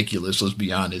is ridiculous. Let's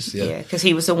be honest. Yeah, because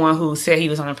he was the one who said he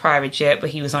was on a private jet,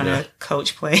 but he was on a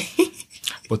coach plane.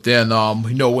 But then,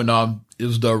 when it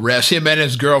was the arrest, him and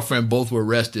his girlfriend both were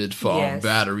arrested for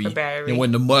battery. And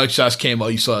when the mugshots came out,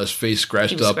 you saw his face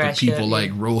scratched up, and people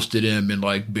roasted him and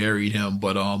like buried him.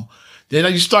 But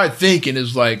then you start thinking,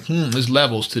 it's like, there's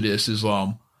levels to this. Is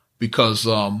because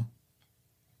on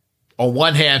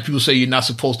one hand, people say you're not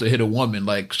supposed to hit a woman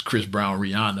like Chris Brown,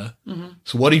 Rihanna.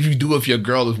 So what if you do if your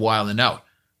girl is wilding out?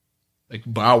 Like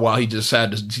Bow Wow, he just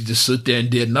sit there and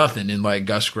did nothing and like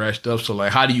got scratched up. So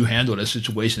like, how do you handle that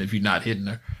situation if you're not hitting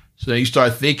her? So then you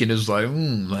start thinking, it's like,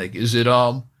 like is it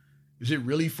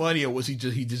really funny, or was he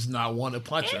just not want to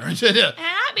punch her? And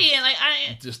I'm being like,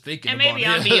 just thinking, and maybe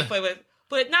I'm being funny,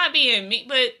 but not being me,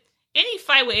 but. Any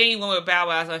fight with anyone with Bow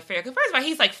Wow is unfair. Because first of all,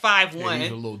 he's like 5'1". Yeah,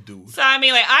 he's a little dude. So I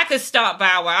mean, like, I could stomp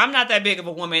Bow Wow. I'm not that big of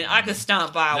a woman. I could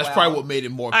stomp Bow Wow. That's probably what made it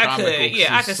more comical.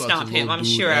 I could stomp him. I'm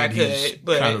sure I could.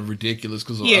 But kind of ridiculous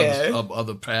because of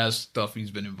other past stuff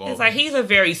he's been involved. It's like he's a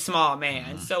very small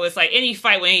man. So it's like any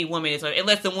fight with any woman is,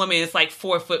 unless the woman is like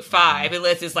 4'5",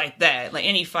 unless it's like that. Like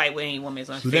any fight with any woman is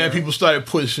unfair. So then people started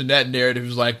pushing that narrative.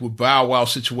 It's like with Bow Wow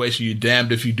situation, you're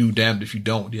damned if you do, damned if you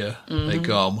don't. Yeah, like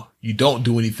you don't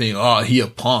do anything. Oh, he a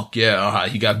punk. Yeah,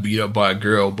 he got beat up by a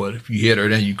girl. But if you hit her,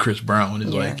 then you Chris Brown.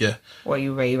 It's like, or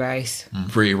you Ray Rice.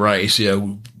 Ray Rice,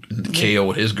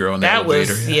 KO'd his girl in the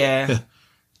elevator.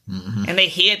 And they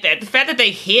hid that. The fact that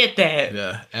they hid that.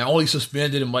 Yeah, and only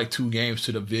suspended him like 2 games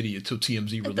to the video, till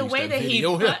TMZ released the way that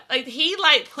video. He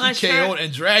punched he KO'd her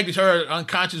and dragged her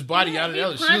unconscious body out of the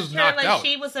elevator. She was knocked like out.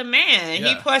 She was a man.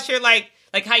 He punched her like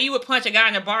how you would punch a guy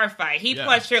in a bar fight. He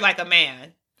punched her like a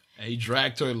man. And he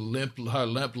dragged her limp,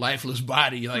 lifeless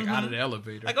body out of the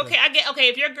elevator. Like, okay,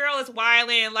 if your girl is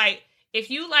wilding, like, if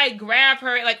you grab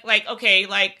her,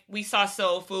 like we saw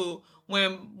Soul Food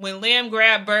when Liam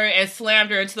grabbed Bird and slammed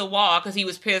her into the wall because he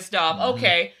was pissed off.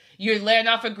 Okay, you're letting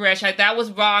off aggression. Like, that was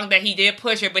wrong that he did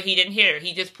push her, but he didn't hit her.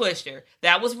 He just pushed her.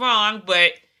 That was wrong,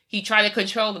 but He tried to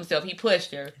control himself. He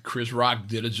pushed her. Chris Rock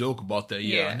did a joke about that.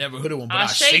 Yeah, I never heard of one, but I'll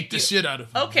shake the shit out of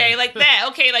him. Okay, like that.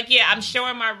 Okay, like, yeah, I'm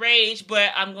showing my rage,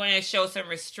 but I'm going to show some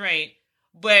restraint.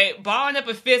 But balling up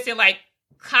a fist and, like,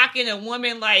 cocking a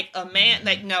woman like a man,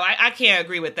 like, no, I can't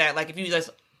agree with that. Like, if you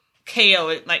just KO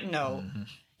it, like, no.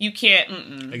 You can't.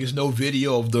 Like, there's no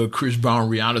video of the Chris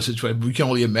Brown Rihanna situation, but we can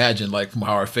only imagine, like, from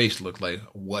how her face looked, like,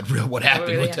 what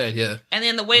happened with that. Yeah, and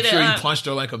then the way he punched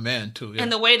her like a man too. Yeah.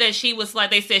 And the way that she was,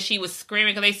 like, they said she was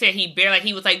screaming because they said he bit, like,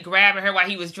 he was like grabbing her while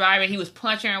he was driving. He was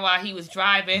punching her while he was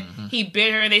driving. He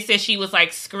bit her, and they said she was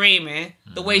like screaming.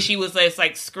 The way she was just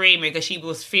like screaming because she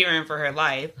was fearing for her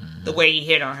life. The way he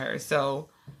hit on her, so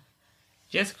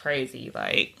just crazy,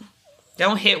 like.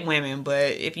 Don't hit women,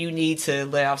 but if you need to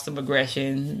let off some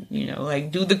aggression, you know, like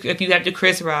if you have the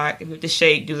Chris Rock, if you have to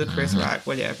shake, do the Chris Rock,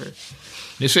 whatever.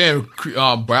 They're saying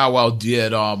Bow Wow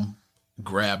did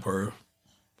grab her.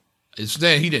 It's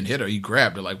then he didn't hit her, he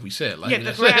grabbed her, like we said. Like,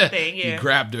 the grab thing, yeah. He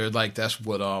grabbed her, like that's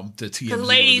what the TMZ. Because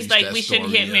ladies, like, we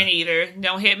shouldn't hit men either.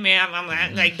 Don't hit men. I'm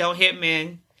like, don't hit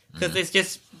men. Because it's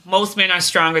just, most men are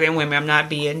stronger than women. I'm not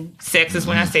being sexist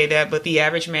when I say that, but the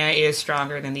average man is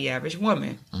stronger than the average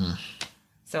woman.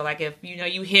 So, like, if, you know,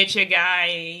 you hit your guy,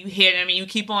 and you hit him, and you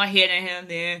keep on hitting him,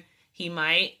 then he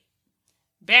might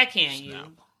backhand you.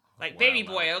 Like, Baby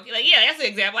Boy. Okay, like, yeah, that's an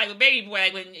example. Like, with Baby Boy,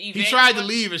 like, when he tried to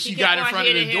leave, and she got in front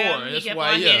of the door. That's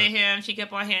why, hitting him. She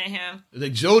kept on hitting him.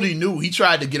 Like, Jody knew. He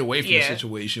tried to get away from the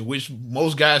situation, which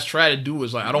most guys try to do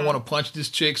is, like, I don't want to punch this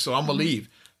chick, so I'm going to leave.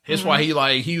 That's why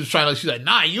he was trying to. She's like,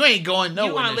 nah, you ain't going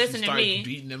nowhere. You want to listen to me?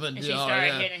 Beating him and she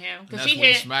started hitting him because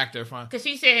she smacked her. Because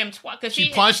she said him twice. Because she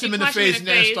punched him in the face and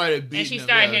then started beating him. And she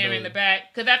started hitting him in the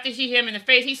back. Because after she hit him in the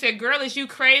face, he said, "Girl, is you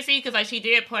crazy?" Because, like, she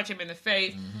did punch him in the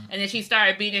face, and then she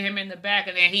started beating him in the back,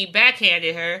 and then he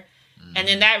backhanded her. And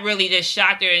then that really just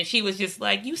shocked her, and she was just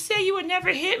like, "You said you would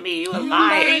never hit me. You a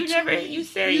liar. You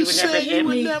said you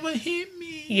would never hit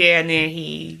me." Yeah, and then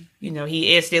he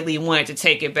instantly wanted to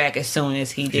take it back as soon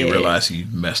as he did. He realized he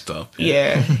messed up.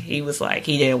 Yeah, he was like,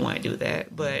 he didn't want to do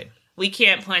that. But we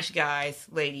can't punch guys,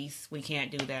 ladies. We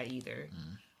can't do that either.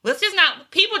 Let's just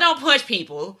not, people don't punch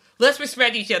people. Let's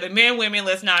respect each other. Men, women,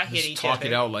 let's not hit each other. Talk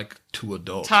it out like two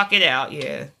adults. Talk it out,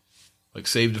 yeah. Like,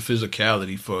 save the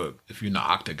physicality for if you're in the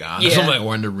octagon. Yeah. Something,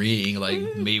 or in the ring, like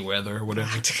Mayweather or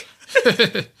whatever.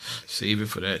 Save it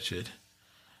for that shit.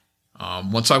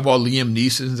 Want to talk about Liam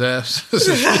Neeson's ass?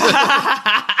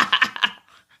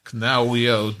 Now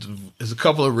there's a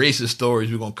couple of racist stories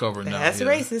we're going to cover now. That's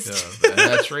racist. Yeah,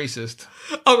 that's racist.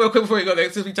 Oh, real quick before we go there,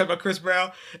 since we talk about Chris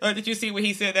Brown, did you see what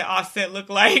he said that Offset looked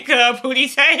like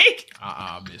Pootie Tang?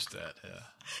 I missed that, yeah.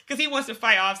 Because he wants to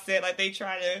fight Offset, like they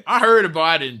try to... I heard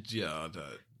about it, yeah.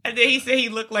 And then he said he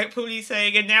looked like Pootie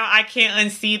Tang, and now I can't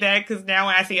unsee that, because now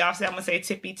when I see Offset, I'm going to say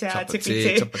tippy-ta,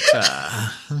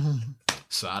 tippy-ta.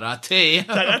 Sarate.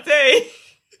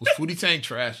 Was Pootie Tang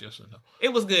trash, yes or no?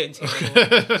 It was good and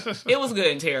terrible. It was good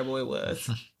and terrible, it was.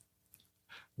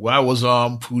 Why was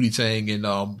Pootie Tang in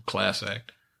Class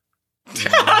Act?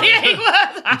 Yeah, he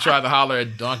was. He tried to holler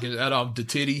at Duncan, at the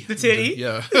titty. The titty?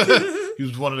 Yeah. He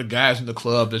was one of the guys in the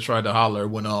club that tried to holler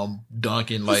when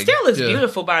Duncan, like... She still looks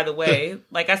beautiful, by the way.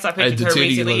 Like, I saw pictures of her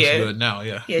recently. Looks good now,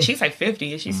 yeah. Yeah, she's like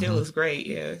 50 and she still looks great,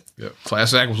 yeah. Yeah,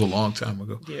 Class Act was a long time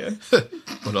ago. Yeah. But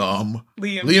Liam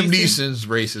Neeson's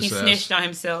racist he ass. He snitched on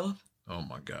himself. Oh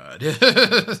my God.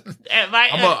 I'm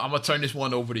going to turn this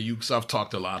one over to you because I've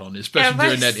talked a lot on this, especially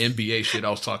during that NBA shit. I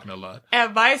was talking a lot.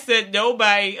 Advice that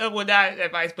nobody, well, not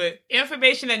advice, but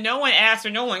information that no one asked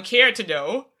or no one cared to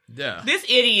know. Yeah. This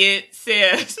idiot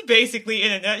says, basically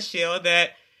in a nutshell,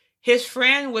 that his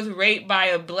friend was raped by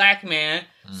a black man.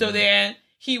 So then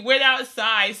he went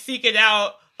outside seeking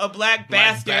out a black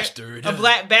bastard. A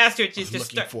black bastard just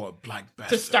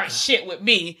to start shit with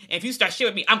me. And if you start shit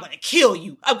with me, I'm going to kill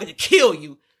you. I'm going to kill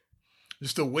you.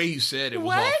 Just the way he said it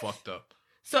was all fucked up.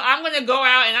 So I'm going to go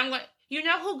out and I'm going to... You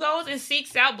know who goes and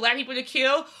seeks out black people to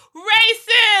kill?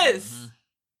 Racists!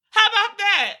 How about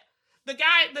that?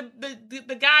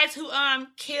 The guys who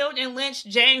killed and lynched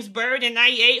James Byrd in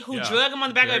 98, who drug him on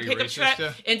the back of a pickup truck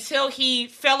until he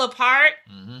fell apart,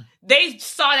 they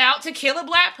sought out to kill a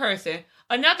black person.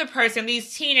 Another person,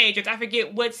 these teenagers, I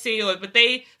forget what city it was, but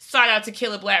they sought out to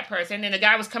kill a black person. And then the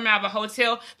guy was coming out of a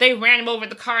hotel. They ran him over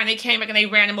the car, and they came back and they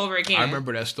ran him over again. I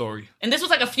remember that story. And this was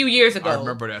like a few years ago. I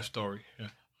remember that story. Yeah.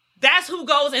 That's who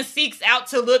goes and seeks out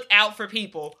to look out for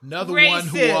people. Another one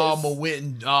who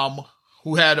went and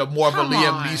who had a more of a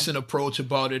Liam Neeson approach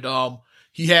about it.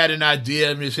 He had an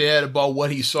idea in his head about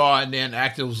what he saw, and then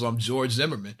acted was George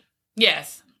Zimmerman.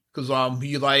 Yes. Because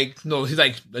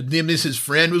his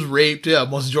friend was raped. Yeah,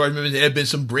 most of George Zimmerman, there had been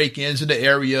some break-ins in the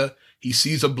area. he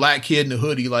sees a black kid in a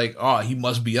hoodie, like, oh, he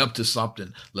must be up to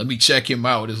something. Let me check him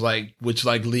out. It's like, which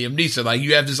like Liam Neeson, like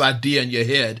you have this idea in your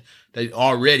head that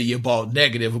already about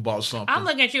negative about something. I'm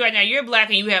looking at you right now. You're black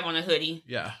and you have on a hoodie.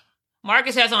 Yeah.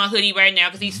 Marcus has on a hoodie right now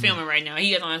because he's filming right now.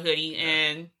 He has on a hoodie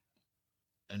and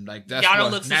like that's y'all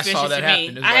don't look suspicious how that to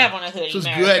happened. me. I have on a hoodie. So it's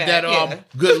good that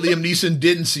good Liam Neeson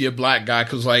didn't see a black guy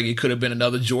because like it could have been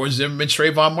another George Zimmerman,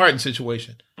 Trayvon Martin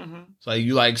situation. Mm-hmm. So like,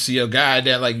 you like see a guy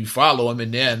that like you follow him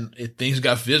and then if things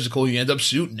got physical, you end up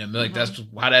shooting him. Like that's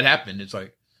how that happened. It's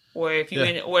like. Or if you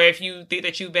think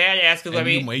that you badass, because I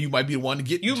mean, you might be the one to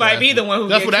get. You might be the one who.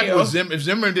 That's what happened with Zimmerman. If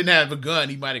Zimmerman didn't have a gun,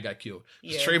 he might have got killed.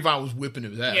 Yeah. Trayvon was whipping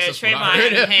his ass. Yeah, that's Trayvon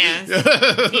had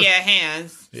hands. He had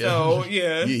hands. Yeah. So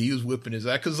yeah, he was whipping his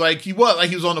ass because like he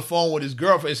was on the phone with his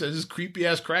girlfriend. He said this creepy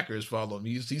ass cracker is following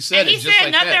me. He said and it he just said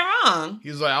like nothing that. wrong. He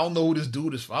was like, I don't know who this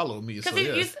dude is following me. So,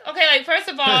 okay, like first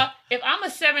of all, if I'm a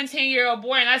 17-year-old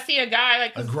boy and I see a guy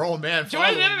like a grown man, George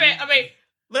Zimmerman, I mean,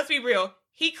 let's be real.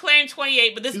 He claimed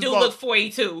 28, but this dude looked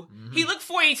 42. Mm-hmm. He looked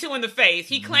 42 in the face.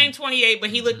 He claimed 28, but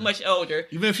he looked much older.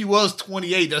 Even if he was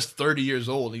 28, that's 30 years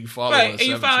old. And you follow right, and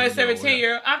you follow a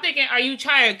 17-year-old. I'm thinking, are you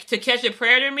trying to catch a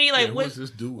predator to me? Like, what's this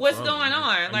dude? What's going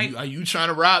on? Like, are you trying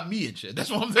to rob me and shit?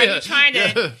 That's what I'm saying. Are you trying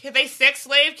to? They sex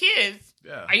slave kids.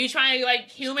 Yeah. Are you trying to like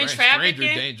human trafficking?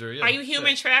 Stranger danger. Yeah. Are you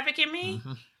human trafficking me?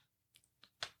 Mm-hmm.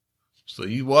 So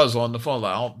he was on the phone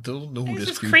like, I don't know who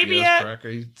this creepy ass cracker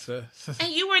is. And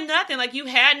you were nothing. Like, you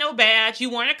had no badge. You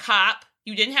weren't a cop.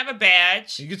 You didn't have a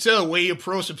badge. You could tell the way he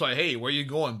approached him, like, hey, where you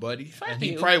going, buddy? Fuck and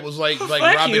you. he probably was like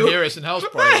Robin Harris in House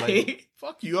Party. Right. Like,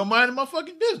 fuck you, I'm minding my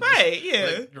fucking business. Right,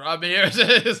 yeah. Like, Robin Harris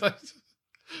is like,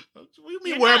 what do you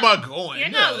mean, where am I going? You're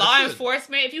not law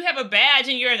enforcement. If you have a badge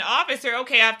and you're an officer,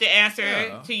 okay, I have to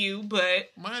answer to you, but...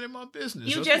 minding my business.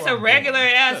 You just a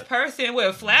regular-ass person with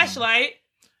a flashlight.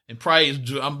 And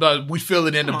we fill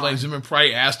it in the blanks. Zimmerman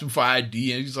probably asked him for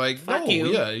ID, and he's like, "Fuck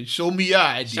you! Yeah, show me your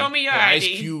ID. Show me your ID." Ice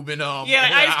Cube and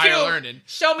Ice Cube. Learning.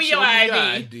 Show me your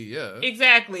ID. Yeah,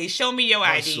 exactly. Show me your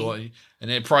ID. And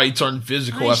then probably turned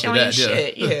physical after that.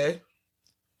 Shit. Yeah.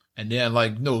 And then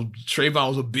Trayvon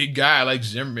was a big guy. Like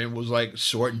Zimmerman was like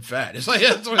short and fat. It's like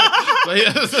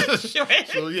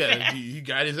so yeah, he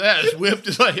got his ass whipped.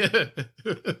 It's like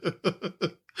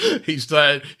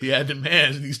he had them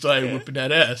hands and he started whipping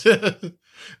that ass.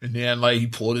 And then he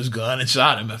pulled his gun and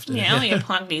shot him after that. Yeah, only a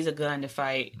punk needs a gun to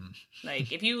fight.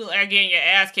 Like, if you are getting your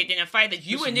ass kicked in a fight that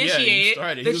you initiated,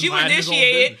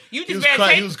 you just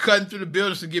he was cutting through the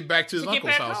buildings to get back to his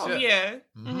uncle's house. Home, yeah.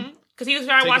 Mm-hmm. Because he was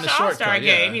trying to watch the All-Star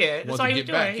game. Yeah, that's all he was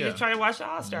doing. He was trying to watch the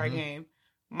All-Star game.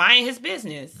 Mind his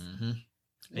business. Mm-hmm.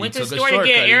 Went to the store to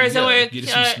get Arizona. Get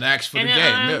some snacks for the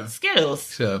game.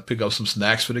 Skittles. Pick up some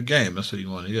snacks for the game. That's what he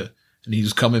wanted. Yeah. And he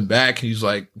was coming back. He's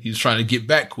trying to get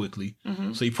back quickly.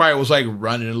 Mm-hmm. So he probably was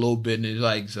running a little bit. And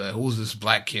he's who's this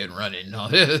black kid running?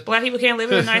 Black people can't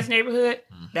live in a nice neighborhood.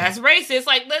 Mm-hmm. That's racist.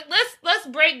 Let's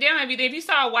break down everything. If you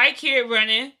saw a white kid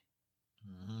running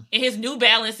in his New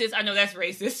Balances, I know that's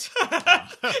racist.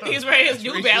 He's wearing his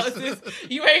New Balances.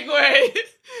 You ain't going.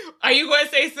 Are you going to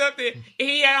say something?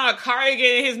 He had on a cardigan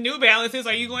in his New Balances.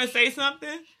 Are you going to say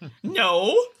something?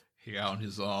 No. He got on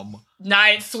his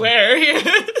night sweater.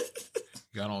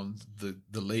 Got on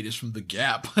the latest from The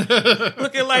Gap.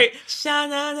 Looking like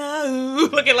sha-na-na-oo.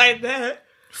 Looking like that.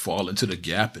 Fall into the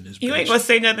Gap in his You ain't gonna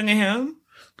say nothing to him.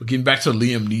 But getting back to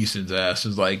Liam Neeson's ass,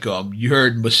 is you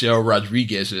heard Michelle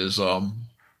Rodriguez's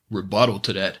rebuttal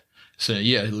to that. Saying,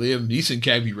 yeah, Liam Neeson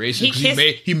can't be racist because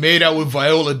he made out with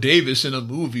Viola Davis in a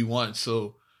movie once,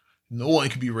 so no one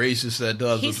can be racist that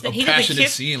does a passionate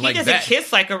scene like that. He doesn't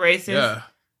kiss like a racist. Yeah.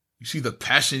 You see the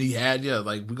passion he had? Yeah,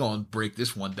 we're going to break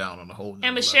this one down on a whole nother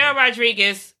And Michelle level.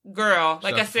 Rodriguez, girl,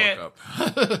 like I said.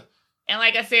 And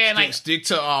like I said, stick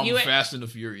to Fast and the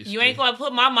Furious. You ain't going to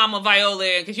put my mama Viola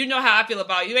in because you know how I feel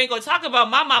about you. You ain't going to talk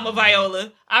about my mama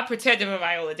Viola. I protected her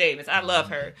Viola Davis. I love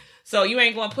her. So you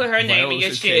ain't gonna put her name in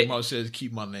your shit. Viola says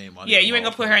keep my name on it. Yeah, you ain't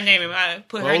gonna put her name in my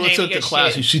Viola took the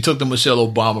class. She took the Michelle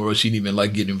Obama where she didn't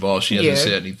even get involved. She hasn't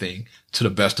said anything to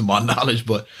the best of my knowledge,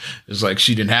 but it's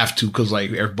she didn't have to because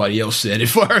everybody else said it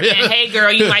for her. And hey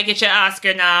girl, you might get your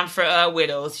Oscar nom for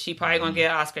Widows. She probably gonna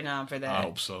get an Oscar nom for that. I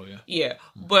hope so, yeah. Yeah.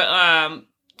 But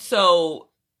so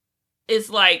it's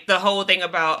the whole thing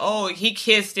about he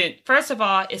kissed it. First of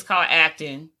all, it's called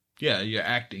acting. Yeah, you're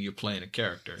acting. You're playing a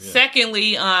character. Yeah.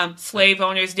 Secondly, slave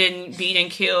owners didn't beat and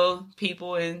kill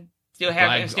people and still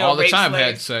have all the time slaves.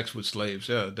 had sex with slaves.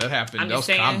 Yeah, that happened. That was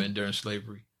common during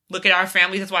slavery. Look at our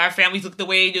families. That's why our families look the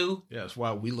way they do. Yeah, that's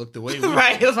why we look the way we do.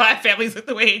 Right, that's why our families look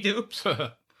the way they do.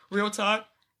 Real talk.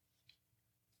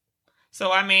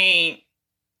 So, I mean,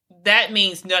 that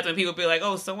means nothing. People be like,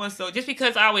 oh, so-and-so. Just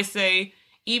because I always say,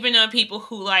 even on people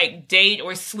who like date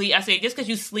or sleep. I say just because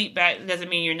you sleep black doesn't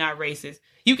mean you're not racist.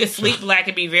 You can sleep black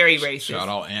and be very racist. Shout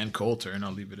out Ann Coulter, and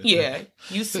I'll leave it at that.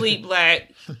 You sleep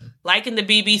black. Liking the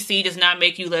BBC does not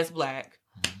make you less black.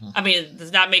 Mm-hmm. I mean, it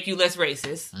does not make you less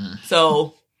racist.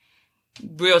 So,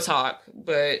 real talk.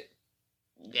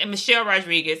 And Michelle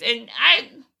Rodriguez,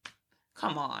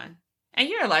 come on. And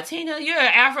you're a Latina. You're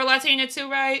an Afro-Latina too,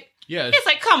 right? Yeah. It's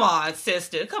like, come on,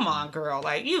 sister. Come on, girl.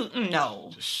 Like,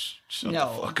 no. Just shut the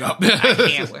fuck up. I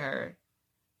can't with her.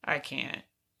 I can't.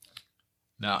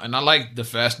 Now, and I like the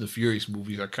Fast and the Furious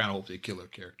movies. I kind of hope they kill her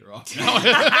character off.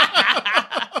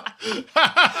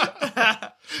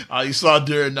 You saw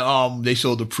during they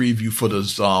showed the preview for the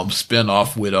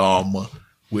spinoff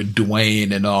with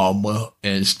Dwayne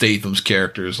and Statham's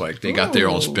characters. Like they got their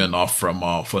own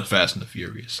spinoff for Fast and the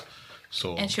Furious.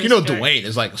 So Dwayne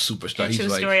is like a superstar. He's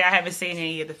like, story. I haven't seen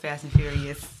any of the Fast and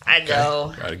Furious. I know.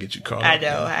 Okay. Gotta get you caught. I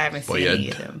know. I haven't seen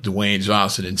any of them. Dwayne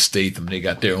Johnson and Statham, they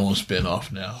got their own spinoff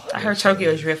now. I heard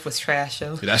Tokyo Drift was trash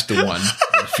though. Yeah, that's the one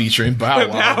featuring Bow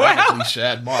Wow,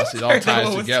 Shad Moss. It all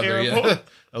ties together. Yeah,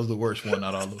 that was the worst one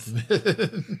out of all of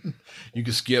them. You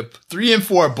can skip 3 and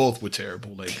 4. Both were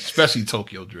terrible. Like especially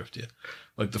Tokyo Drift. Yeah.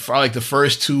 Like the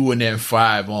first 2 and then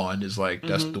 5 on is like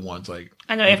that's the ones like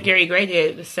I know F. Gary Gray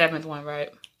did the 7th one, right?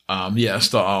 It's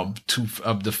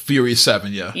the Furious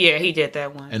 7, yeah. Yeah, he did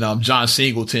that one. And John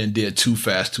Singleton did Too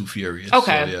Fast, Too Furious.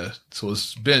 Okay. So, yeah. So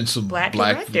it's been some black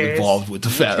directors involved with the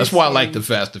Fast. That's why I like the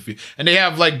Fast and Furious. And they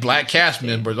have like black cast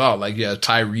members. Like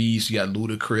Tyrese, you got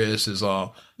Ludacris, is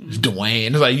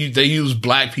Dwayne. It's like they use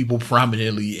black people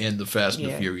prominently in the Fast and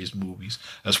the Furious movies.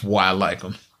 That's why I like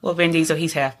them. Well, Vin Diesel,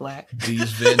 he's half black. Vin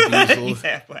Diesel. He's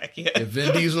half black, yeah.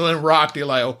 Vin Diesel and Rock, they're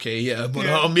like, okay, yeah. But,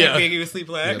 Biggie was sleep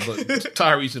black. Yeah, but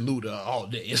Tyrese and Luda all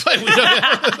day. It's like,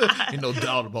 ain't no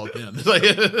doubt about them. It's like,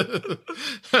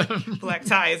 black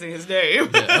tie is in his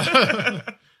name. Yeah.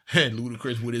 And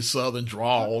Ludacris with his southern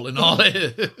drawl and all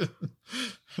that.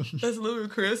 That's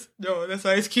Ludacris. No, that's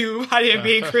Ice Cube. I didn't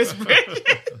mean Chris Bridges.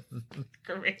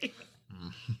 Great.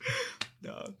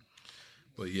 No.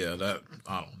 But yeah, that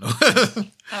I don't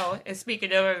know. And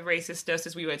speaking of racist stuff,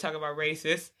 since we were talking about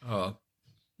racist,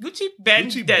 Gucci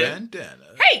bandana.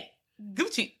 Hey,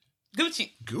 Gucci.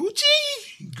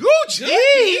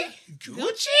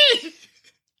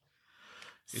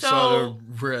 You saw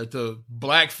the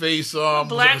blackface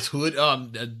hood.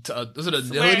 Is it a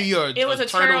hoodie or it was a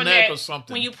turtleneck or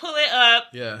something? When you pull it up,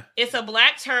 it's a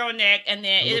black turtleneck, and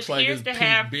then it appears to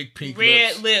have big pink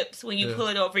red lips when you pull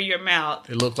it over your mouth.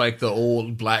 It looked like the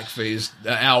old blackface,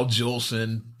 Al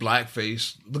Jolson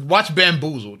blackface. Watch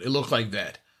Bamboozled. It looked like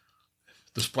that.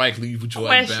 The Spike Lee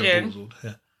joint Bamboozled.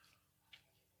 Yeah.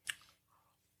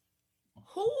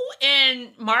 Who in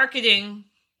marketing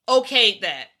okayed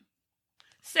that?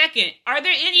 Second, are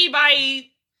there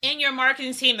anybody in your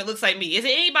marketing team that looks like me? Is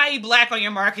there anybody black on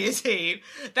your marketing team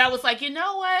that was like, you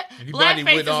know what?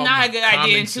 Blackface is not a good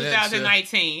idea in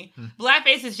 2019.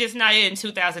 Blackface is just not in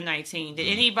 2019. Did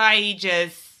anybody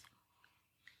just...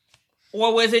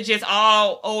 Or was it just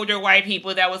all older white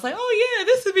people that was like, oh yeah,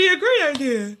 this would be a great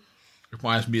idea?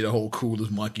 Reminds me of the whole Coolest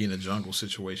Monkey in the Jungle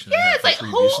situation. Yeah, it's like, who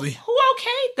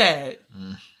okayed that?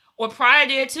 Or Prada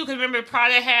did too, because remember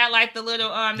Prada had like the little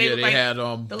they had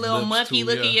the little monkey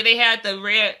looking. Yeah, they had the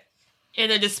red in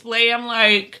the display. I'm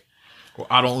like, well,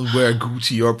 I don't wear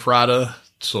Gucci or Prada,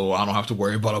 so I don't have to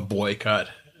worry about a boycott,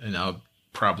 and I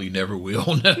probably never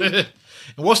will.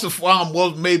 And what's funny?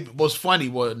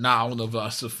 Well, I don't know if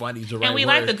that's the funny. The right and we word.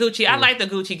 like the Gucci. Yeah. I like the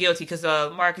Gucci Guilty because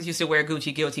Marcus used to wear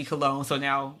Gucci Guilty cologne, so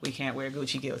now we can't wear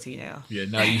Gucci Guilty now. Yeah,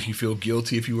 now you feel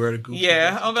guilty if you wear the Gucci.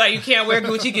 Yeah, I'm like, you can't wear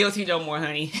Gucci Guilty no more,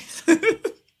 honey.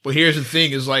 But here's the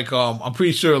thing: is like I'm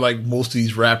pretty sure like most of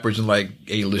these rappers and like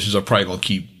A-listers are probably gonna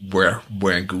keep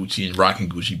wearing Gucci and rocking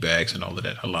Gucci bags and all of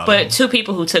that. But two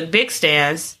people who took big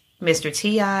stands, Mr.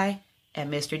 T.I. and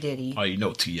Mr. Diddy. Oh, you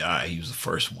know T.I. He was the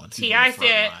first one. T.I.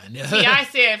 said,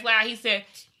 he said,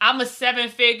 I'm a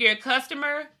 7-figure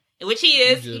customer, which he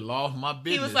is. You just lost my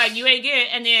business. He was like, you ain't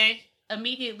getting, and then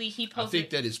immediately he posted. I think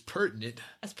that is pertinent.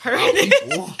 That's pertinent.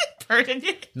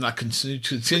 Pertinent. And I continue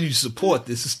to support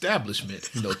this establishment.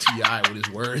 You know, T.I. with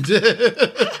his words.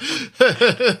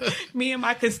 Me and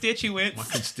my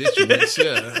constituents.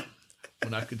 Yeah.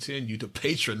 When I continue to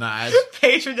patronize.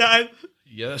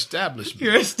 Your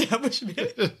establishment.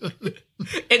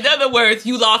 In other words,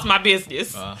 you lost my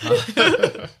business.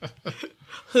 Hood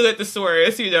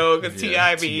thesaurus, because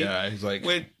T.I. He's like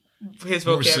with his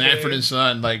vocabulary. Sanford and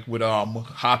Son, like with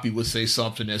Hoppy would say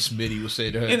something that Smitty would say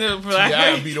to her.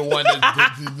 T.I. would be the one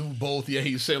that do both. Yeah,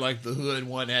 he'd say like the hood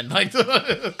one and like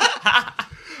the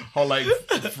how like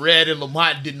Fred and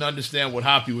Lamont didn't understand what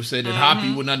Hoppy was saying, and Hoppy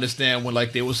wouldn't understand when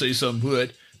like they would say something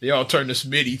hood. They all turn to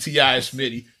Smitty, T.I. and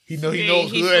Smitty. He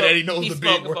knows hood and he knows the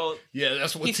big word. Yeah,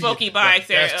 that's what he spoke. He by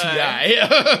that's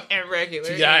T.I. and regular.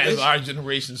 T.I. is our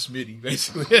generation Smitty,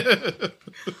 basically.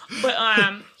 But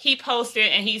he posted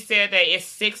and he said that it's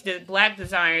 6 black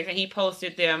designers, and he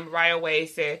posted them right away.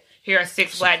 Said, "Here are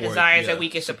 6 black designers that we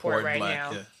can support right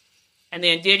now." Yeah. And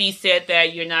then Diddy said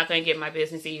that you're not going to get my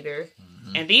business either.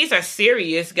 Mm-hmm. And these are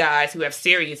serious guys who have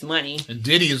serious money. And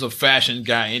Diddy is a fashion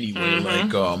guy anyway. Like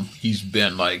he's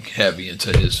been like heavy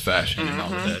into his fashion and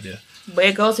all of that. Yeah. But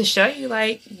it goes to show you,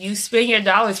 like, you spend your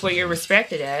dollars where you're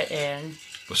respected at. And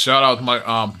but shout out to my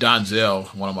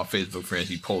Donzel, one of my Facebook friends.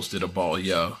 He posted about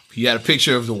he had a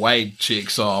picture of the white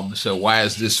chicks. So why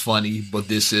is this funny? But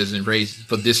this isn't racist.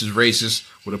 But this is racist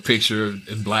with a picture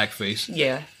in blackface.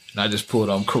 Yeah. And I just put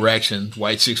correction.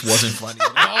 White chicks wasn't funny at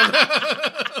all.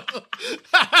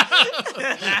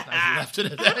 I left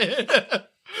it at that.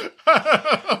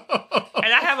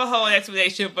 And I have a whole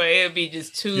explanation, but it'll be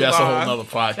just too long. That's a whole nother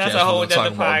podcast. That's a whole other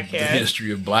podcast. The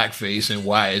history of blackface and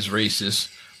why it's racist,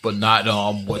 but not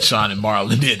what Sean and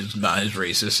Marlon did is not as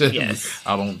racist. Yes.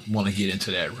 I don't want to get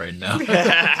into that right now.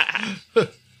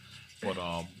 But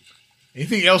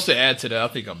anything else to add to that? I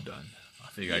think I'm done. I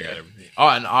think I got everything. Oh,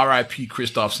 and R.I.P.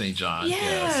 Christophe St. John. Yeah.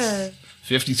 Yes.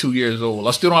 52 years old.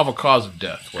 I still don't have a cause of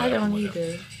death. I don't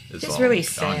either. It's really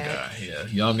sad. Guy. Yeah,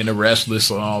 Young and the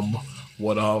Restless.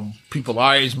 What people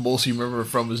our age mostly remember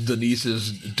from is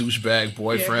Denise's douchebag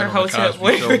boyfriend on the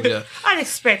Cosby Show. Yeah. I'd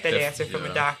expect that answer from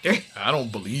a doctor. I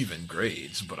don't believe in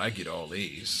grades, but I get all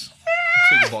A's.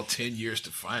 It took about 10 years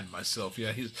to find myself.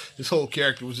 Yeah, his whole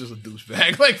character was just a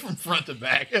douchebag, like from front to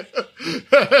back.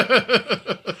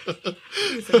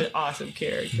 He's an awesome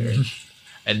character.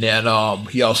 And then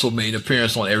he also made an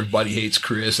appearance on Everybody Hates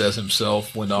Chris as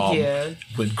himself when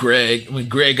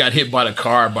Greg got hit by the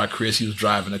car by Chris. He was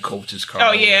driving a coach's car.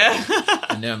 Oh yeah.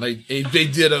 And then they did they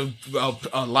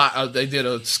did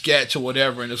a sketch or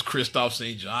whatever, and it's Christophe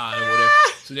St. John or whatever.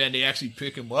 So then they actually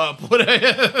pick him up.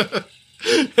 Because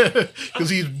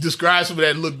he describes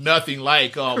somebody that looked nothing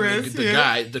like Chris, the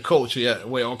guy, the coach. Yeah,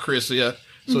 on Chris. Yeah.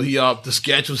 So he the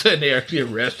sketch was in there. He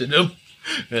arrested him.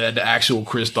 And the actual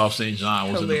Christophe St.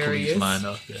 John was Hilarious. In the police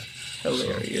lineup. Yeah.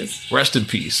 Hilarious. So, rest in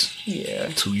peace. Yeah.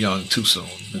 Too young, too soon.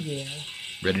 Yeah.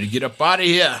 Ready to get up out of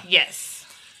here? Yes.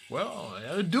 Well,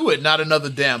 that'll do it. Not another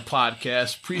damn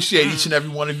podcast. Appreciate each and every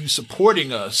one of you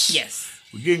supporting us. Yes.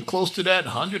 We're getting close to that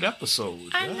 100 episodes.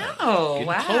 I know.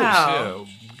 Wow. Close,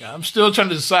 yeah. I'm still trying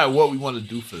to decide what we want to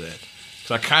do for that.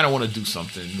 Because I kind of want to do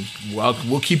something.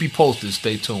 We'll keep you posted.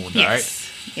 Stay tuned, all right?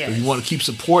 Yes. If you want to keep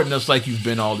supporting us like you've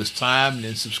been all this time,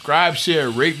 then subscribe,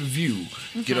 share, rate, review.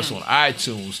 Get us on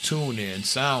iTunes, TuneIn,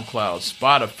 SoundCloud,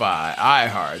 Spotify,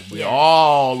 iHeart. We're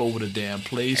all over the damn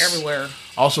place. Everywhere.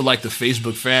 Also like the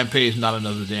Facebook fan page, Not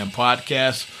Another Damn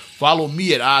Podcast. Follow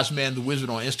me at Ozman the Wizard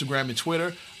on Instagram and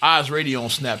Twitter. Oz Radio on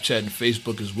Snapchat and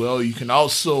Facebook as well. You can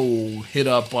also hit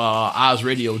up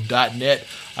ozradio.net.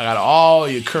 I got all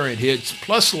your current hits,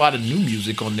 plus a lot of new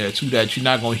music on there, too, that you're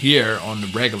not going to hear on the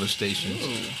regular stations.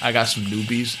 Ooh. I got some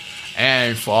newbies.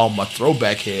 And for all my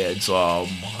throwback heads,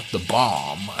 The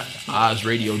Bomb,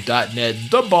 ozradio.net,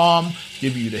 The Bomb,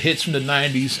 give you the hits from the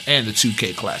 90s and the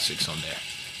 2K classics on there.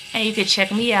 And you can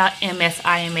check me out,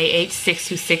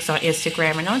 MSIMAH626 on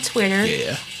Instagram and on Twitter.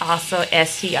 Yeah. Also,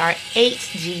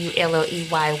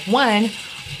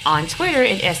 STR8GULOEY1 on Twitter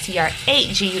and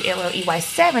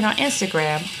STR8GULOEY7 on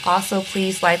Instagram. Also,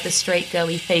 please like the Straight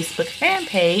Gully Facebook fan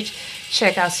page.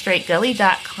 Check out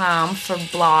straightgully.com for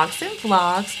blogs and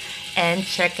vlogs. And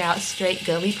check out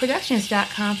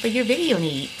straightgullyproductions.com for your video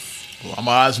needs. Well, I'm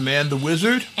Ozman the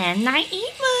Wizard. And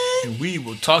Naima. And we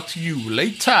will talk to you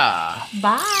later.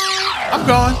 Bye. I'm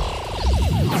gone.